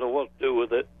show. I don't know what to do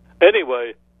with it.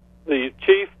 Anyway, the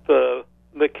chief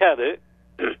mechanic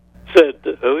said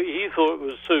he thought it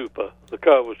was super. The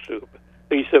car was super.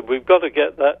 He said, we've got to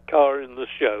get that car in the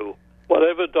show.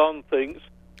 Whatever Don thinks,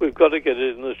 we've got to get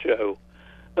it in the show.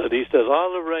 And he said,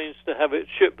 I'll arrange to have it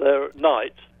shipped there at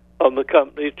night on the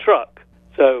company truck.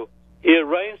 So he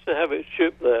arranged to have it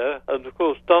shipped there, and of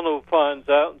course Donald finds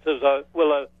out and says, I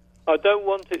don't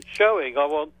want it showing. I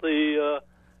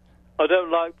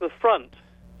don't like the front.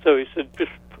 So he said,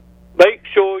 just make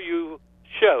sure you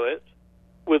show it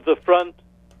with the front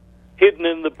hidden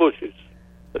in the bushes.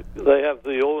 They have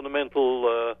the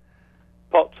ornamental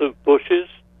pots of bushes,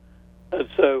 and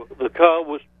so the car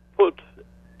was put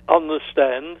on the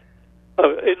stand.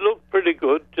 It looked pretty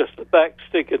good, just the back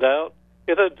sticking out.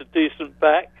 It had a decent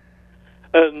back.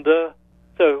 And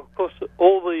so, of course,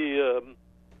 all the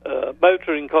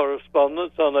motoring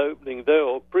correspondents on opening day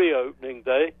or pre-opening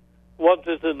day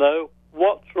wanted to know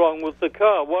what's wrong with the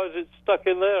car. Why is it stuck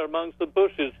in there amongst the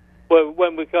bushes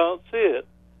when we can't see it?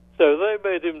 So they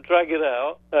made him drag it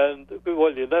out, and,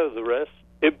 well, you know the rest.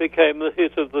 It became the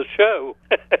hit of the show,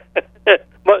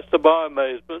 much to my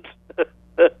amazement.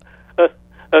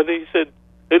 And he said,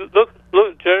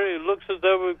 look, Gerry, it looks as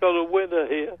though we've got a winner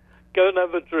here. Go and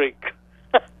have a drink.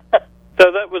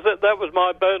 So that was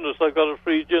my bonus. I got a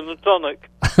free gin and tonic.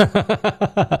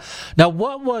 Now,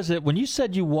 what was it when you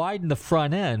said you widened the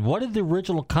front end? What did the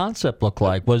original concept look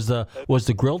like? Was the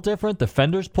grill different? The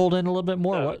fenders pulled in a little bit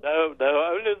more? No,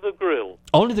 only the grill.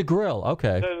 Only the grill.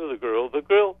 Okay. Only the grill. The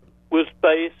grill was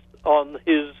based on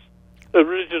his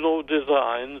original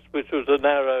designs, which was a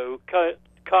narrow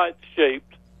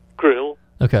kite-shaped grill.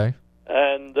 Okay.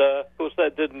 And of course,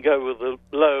 that didn't go with a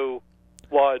low,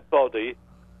 wide body.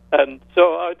 And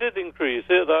so I did increase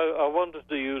it. I wanted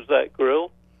to use that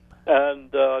grill, and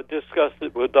I discussed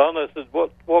it with Don. I said,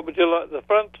 what would you like the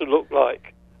front to look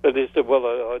like? And he said, well,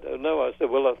 I don't know. I said,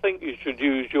 well, I think you should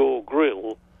use your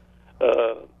grill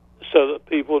so that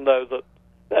people know that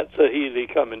that's a Healy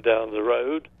coming down the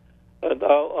road, and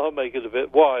I'll make it a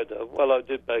bit wider. Well, I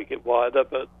did make it wider,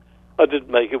 but I didn't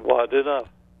make it wide enough.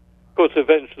 Of course,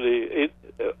 eventually,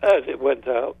 as it went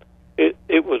out,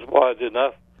 it was wide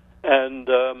enough. And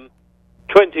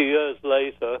 20 years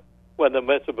later, when I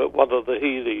met him at one of the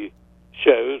Healy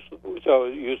shows, which I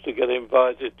used to get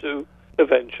invited to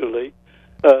eventually,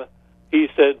 he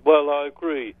said, well, I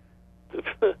agree.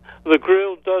 The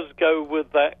grill does go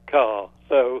with that car.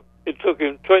 So it took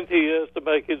him 20 years to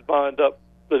make his mind up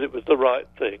that it was the right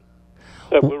thing.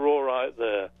 So we're all right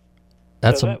there.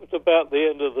 That was about the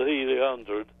end of the Healy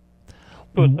 100.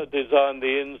 But I designed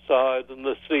the inside and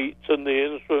the seats and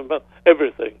the instrument,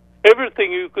 everything.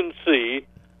 Everything you can see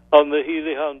on the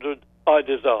Healy 100, I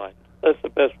designed. That's the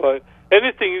best way.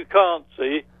 Anything you can't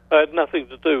see, I had nothing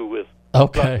to do with.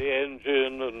 Okay. Like the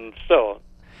engine and so on.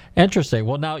 Interesting.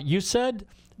 Well, now, you said,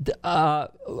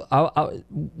 what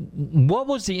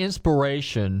was the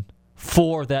inspiration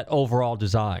for that overall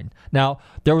design? Now,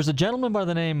 there was a gentleman by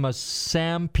the name of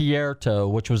Sam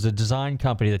Pierto, which was a design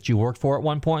company that you worked for at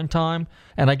one point in time,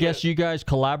 and I guess you guys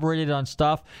collaborated on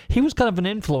stuff. He was kind of an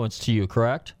influence to you,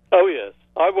 correct? Oh, yes.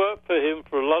 I worked for him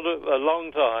for a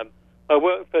long time. I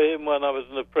worked for him when I was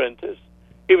an apprentice.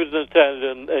 He was an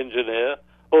Italian engineer,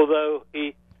 although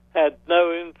he had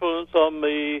no influence on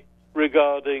me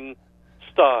regarding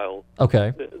style.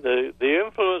 Okay. The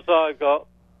influence I got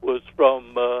was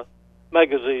from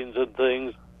magazines and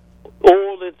things,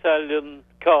 all Italian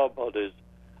car bodies.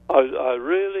 I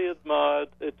really admired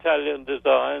Italian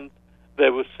designs. They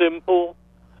were simple,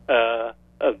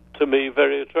 and to me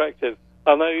very attractive.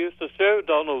 And I used to show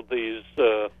Donald these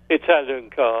Italian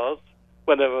cars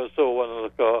whenever I saw one in the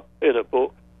car in a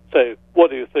book. Say,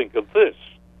 what do you think of this?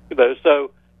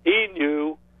 So he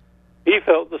knew, he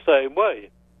felt the same way.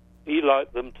 He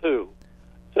liked them too.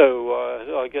 So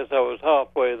I guess I was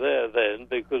halfway there then,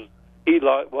 because he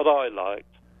liked what I liked.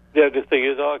 The only thing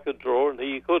is I could draw and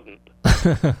he couldn't.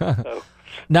 So.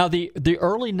 Now, the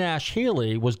early Nash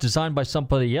Healey was designed by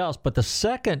somebody else, but the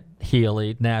second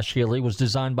Nash Healey, was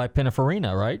designed by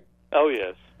Pininfarina, right? Oh,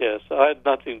 yes. I had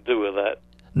nothing to do with that.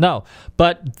 No,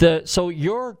 but so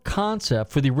your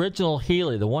concept for the original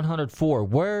Healey, the 104,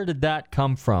 where did that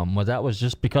come from? Was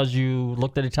just because you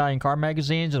looked at Italian car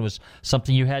magazines and it was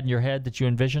something you had in your head that you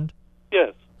envisioned?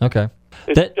 Yes. Okay.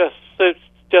 It's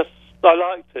just I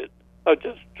liked it. I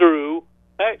just drew.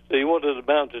 Actually, what it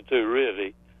amounted to,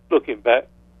 really, looking back,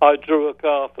 I drew a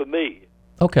car for me.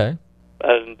 Okay.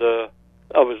 And I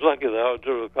was lucky that I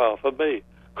drew a car for me.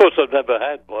 Of course, I've never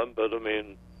had one, but I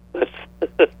mean, that's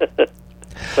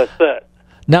that.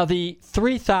 Now, the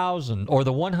 3000 or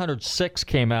the 106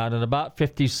 came out in about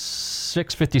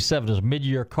 56, 57. It was a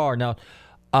mid-year car. Now,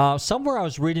 somewhere I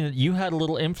was reading that you had a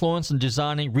little influence in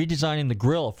redesigning the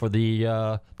grille for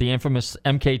the infamous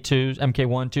MK1,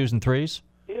 2s, and 3s?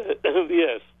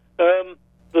 Yes.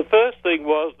 The first thing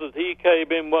was that he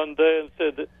came in one day and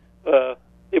said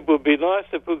it would be nice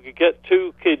if we could get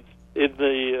two kids in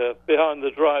the behind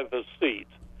the driver's seat.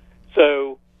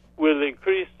 So we'll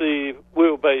increase the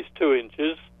wheelbase 2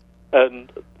 inches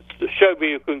and show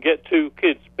me you can get two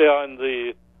kids behind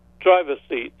the driver's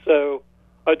seat. So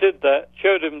I did that,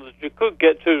 showed him that you could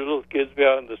get two little kids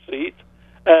behind the seat,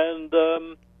 and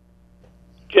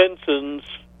Jensen's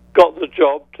got the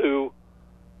job to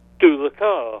do the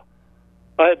car.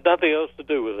 I had nothing else to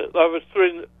do with it. I was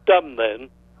dumb then.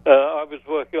 I was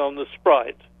working on the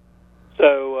Sprite.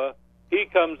 So he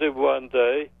comes in one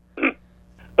day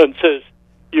and says,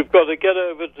 you've got to get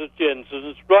over to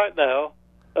Jensen's right now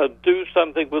and do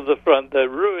something with the front. They're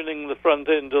ruining the front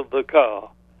end of the car.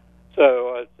 So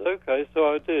I said, okay,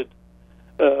 so I did.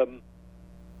 Of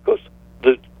course,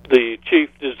 the chief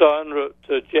designer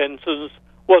at Jensen's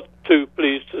was too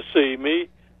pleased to see me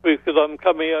because I'm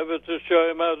coming over to show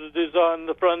him how to design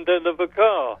the front end of a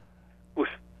car,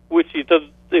 which he'd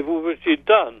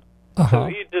done. Uh-huh. So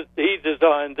he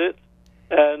designed it,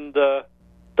 and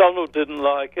Donald didn't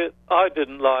like it. I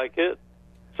didn't like it.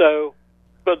 So,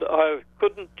 but I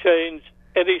couldn't change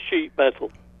any sheet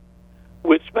metal,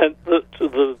 which meant that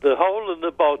the hole in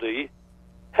the body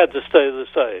had to stay the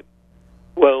same.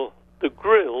 Well, the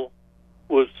grille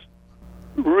was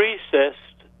recessed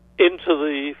into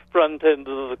the front end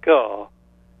of the car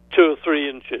 2 or 3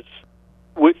 inches,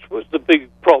 which was the big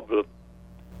problem.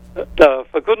 Now,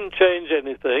 if I couldn't change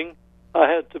anything, I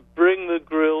had to bring the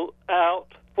grille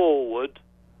out forward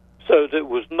so that it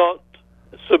was not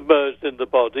submerged in the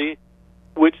body,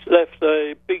 which left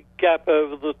a big gap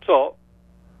over the top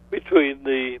between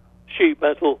the sheet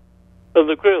metal and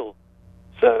the grille.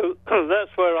 So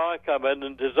that's where I come in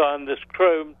and design this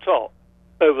chrome top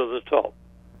over the top.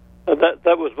 And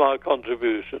that was my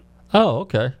contribution. Oh,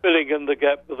 okay. Filling in the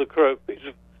gap with a chrome,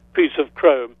 piece of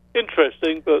chrome.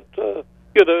 Interesting, but,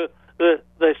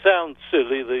 they sound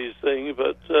silly, these things,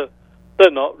 but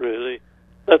they're not really.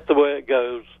 That's the way it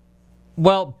goes.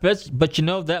 Well, but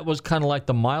that was kind of like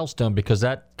the milestone, because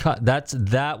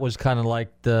that was kind of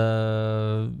like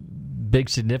the big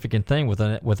significant thing with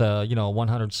a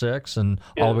 106 and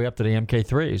all the way up to the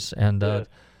MK3s, and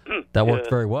that worked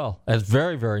very well. It's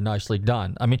very, very nicely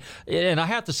done. I mean, and I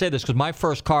have to say this because my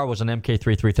first car was an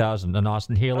MK3 3000, an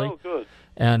Austin Healey. Oh, good.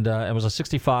 And it was a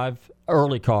 '65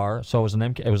 early car, so it was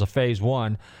it was a Phase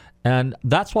 1. And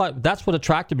that's what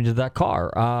attracted me to that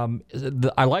car.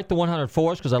 I like the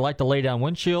 104s because I like the lay-down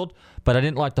windshield, but I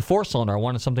didn't like the four-cylinder. I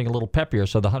wanted something a little peppier,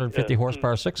 so the 150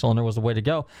 horsepower six-cylinder was the way to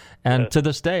go. And to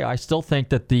this day, I still think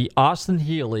that the Austin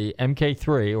Healey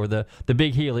MK3 or the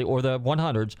big Healey or the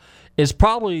 100s is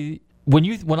probably...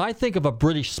 When I think of a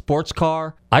British sports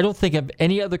car, I don't think of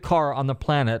any other car on the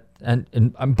planet, and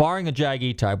I'm barring a Jag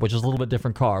E-Type, which is a little bit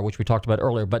different car, which we talked about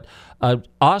earlier, but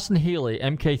Austin Healey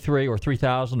MK3 or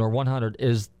 3000 or 100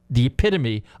 is the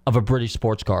epitome of a British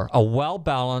sports car. A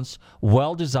well-balanced,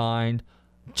 well-designed,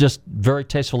 just very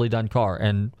tastefully done car.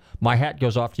 And my hat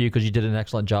goes off to you because you did an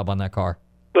excellent job on that car.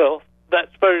 Well,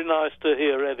 that's very nice to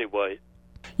hear anyway.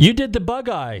 You did the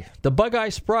Bug-Eye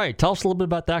Sprite. Tell us a little bit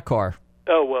about that car.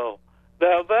 Oh, well.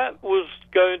 Now, that was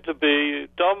going to be,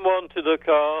 Don wanted a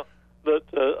car that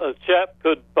a chap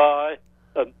could buy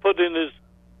and put in his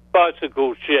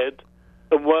bicycle shed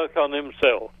and work on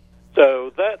himself.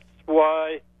 So that's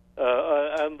why,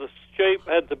 and the shape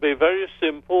had to be very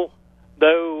simple,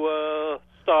 no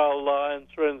style lines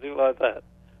or anything like that.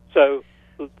 So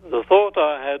the thought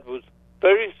I had was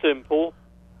very simple,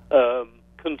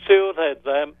 concealed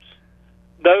headlamps,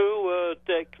 no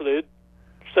deck lid,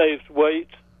 saves weight,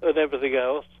 and everything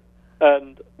else,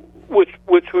 and which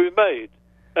we made,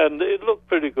 and it looked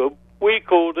pretty good. We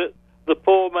called it the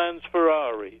poor man's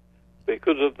Ferrari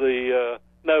because of the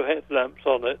no headlamps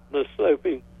on it, the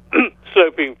sloping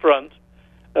front.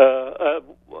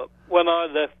 When I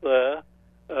left there,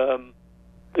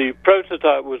 the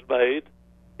prototype was made.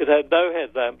 It had no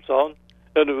headlamps on,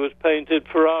 and it was painted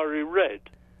Ferrari red.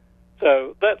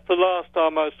 So that's the last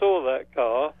time I saw that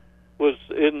car, was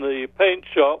in the paint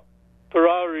shop,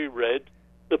 Ferrari red,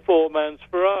 the poor man's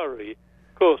Ferrari.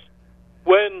 Of course,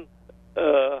 when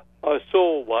I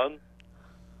saw one,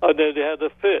 I nearly had a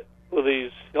fit for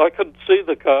these. I couldn't see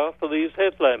the car for these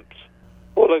headlamps.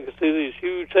 All I could see these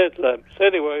huge headlamps.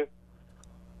 Anyway,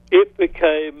 it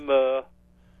became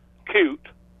cute.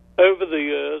 Over the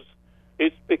years,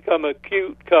 it's become a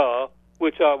cute car,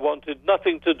 which I wanted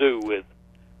nothing to do with.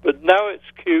 But now it's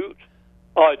cute,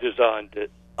 I designed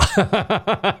it.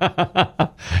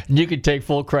 You can take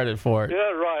full credit for it.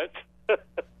 Yeah, right.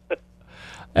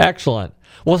 Excellent.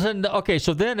 Well, then, okay,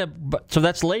 so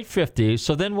that's late 50s.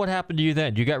 So then what happened to you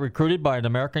then? You got recruited by an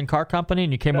American car company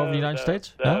and you came over to the United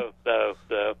States? No.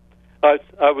 I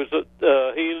was at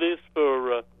Healey's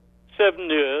for 7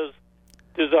 years,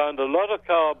 designed a lot of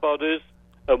car bodies,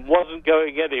 and wasn't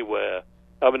going anywhere.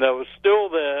 I mean, I was still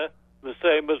there, the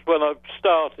same as when I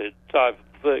started, type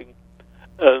of thing.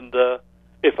 And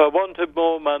if I wanted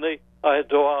more money, I had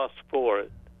to ask for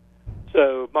it.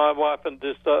 So my wife and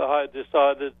I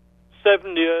decided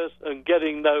 7 years and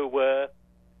getting nowhere,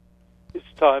 it's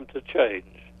time to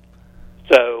change.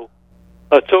 So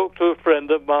I talked to a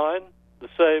friend of mine, the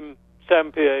same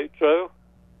San Pietro,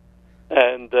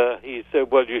 and he said,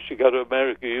 well, you should go to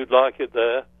America, you'd like it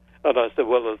there. And I said,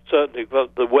 well, certainly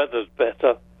the weather's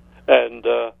better. And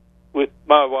with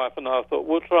my wife and I thought,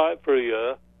 we'll try it for a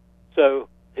year. So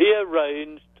he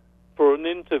arranged for an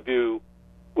interview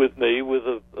with me with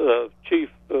a chief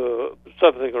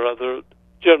something or other at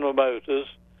General Motors,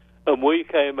 and we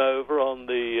came over on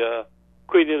the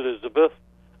Queen Elizabeth,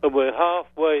 and we're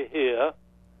halfway here,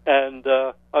 and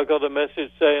I got a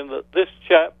message saying that this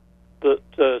chap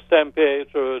that San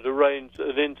Pietro had arranged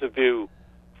an interview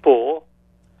for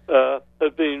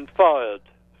had been fired.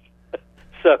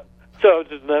 so I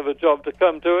didn't have a job to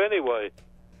come to anyway.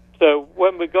 So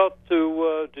when we got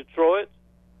to Detroit,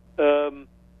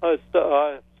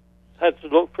 I had to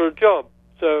look for a job.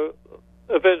 So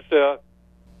eventually I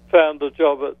found a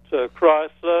job at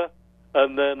Chrysler,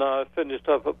 and then I finished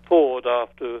up at Ford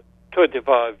after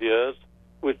 25 years,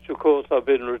 which of course I've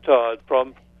been retired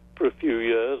from for a few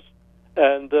years,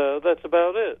 and that's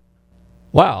about it.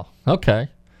 Wow, okay.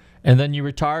 And then you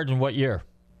retired in what year?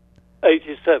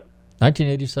 87.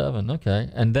 1987, okay.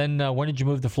 And then when did you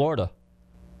move to Florida?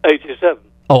 87.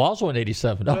 Oh, also in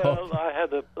 87. Well, Oh. I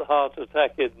had a heart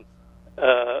attack in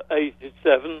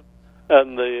 87,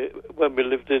 and when we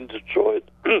lived in Detroit,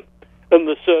 and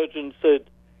the surgeon said,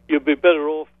 you'd be better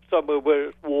off somewhere where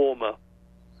it's warmer.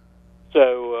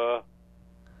 So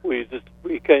we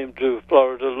came to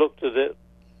Florida, looked at it,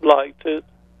 liked it,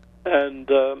 and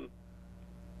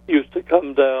used to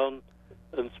come down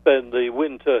and spend the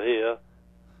winter here.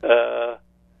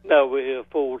 Now we're here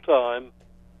full time,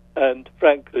 and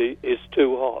frankly, it's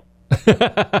too hot.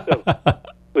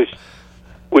 So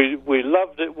we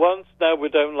loved it once. Now we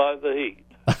don't like the heat.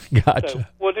 Gotcha. So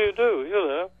what do? You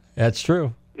know. That's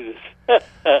true.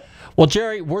 Well,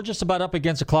 Gerry, we're just about up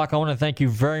against the clock. I want to thank you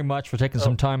very much for taking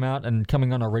some time out and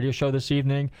coming on our radio show this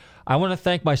evening. I want to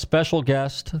thank my special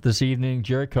guest this evening,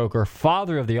 Gerry Coker,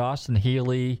 father of the Austin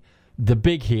Healey, the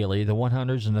big Healey, the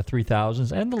 100s and the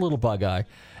 3000s, and the little bug eye.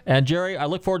 And, Gerry, I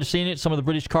look forward to seeing you at some of the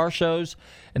British car shows.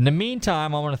 In the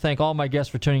meantime, I want to thank all my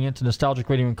guests for tuning in to Nostalgic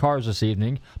Radio and Cars this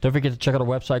evening. Don't forget to check out our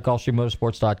website,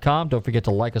 GulfstreamMotorsports.com. Don't forget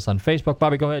to like us on Facebook.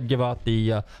 Bobby, go ahead and give out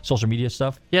the social media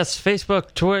stuff. Yes,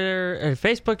 Facebook, Twitter,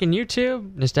 Facebook and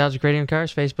YouTube, Nostalgic Radio and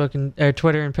Cars, Facebook and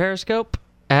Twitter and Periscope,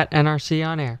 at NRC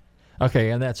On Air.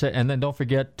 Okay, and that's it. And then don't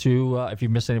forget to, if you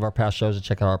missed any of our past shows, to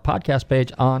check out our podcast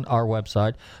page on our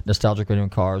website, Nostalgic Radio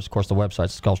and Cars. Of course, the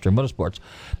website's Gulfstream Motorsports.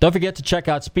 Don't forget to check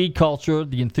out Speed Culture,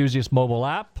 the Enthusiast mobile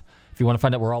app, if you want to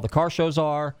find out where all the car shows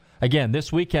are. Again,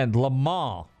 this weekend, Le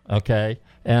Mans, okay?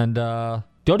 And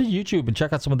go to YouTube and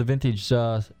check out some of the vintage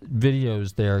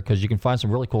videos there, because you can find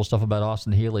some really cool stuff about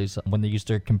Austin Healey's when they used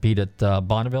to compete at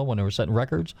Bonneville when they were setting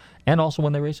records, and also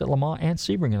when they raced at Le Mans and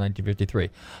Sebring in 1953.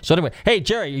 So anyway, hey,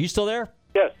 Gerry, are you still there?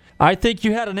 Yes. I think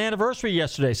you had an anniversary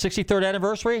yesterday, 63rd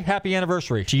anniversary. Happy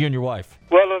anniversary to you and your wife.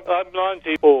 Well, I'm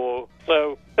 94,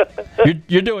 so...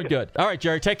 You're doing good. All right,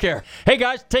 Gerry, take care. Hey,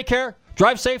 guys, take care.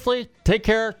 Drive safely. Take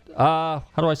care. How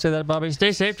do I say that, Bobby?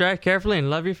 Stay safe, drive carefully,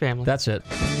 and love your family. That's it.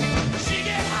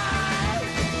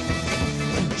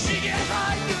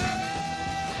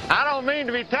 I don't mean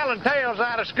to be telling tales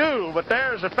out of school, but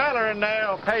there's a feller in there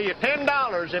who'll pay you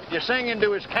 $10 if you sing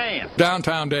into his can.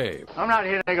 Downtown Dave. I'm not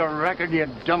here to make a record, you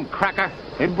dumb cracker.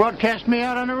 It broadcast me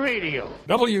out on the radio.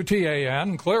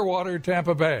 WTAN, Clearwater,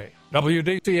 Tampa Bay.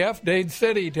 WDCF, Dade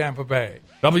City, Tampa Bay.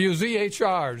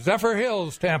 WZHR, Zephyr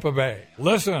Hills, Tampa Bay.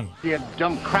 Listen. You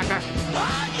dumb cracker.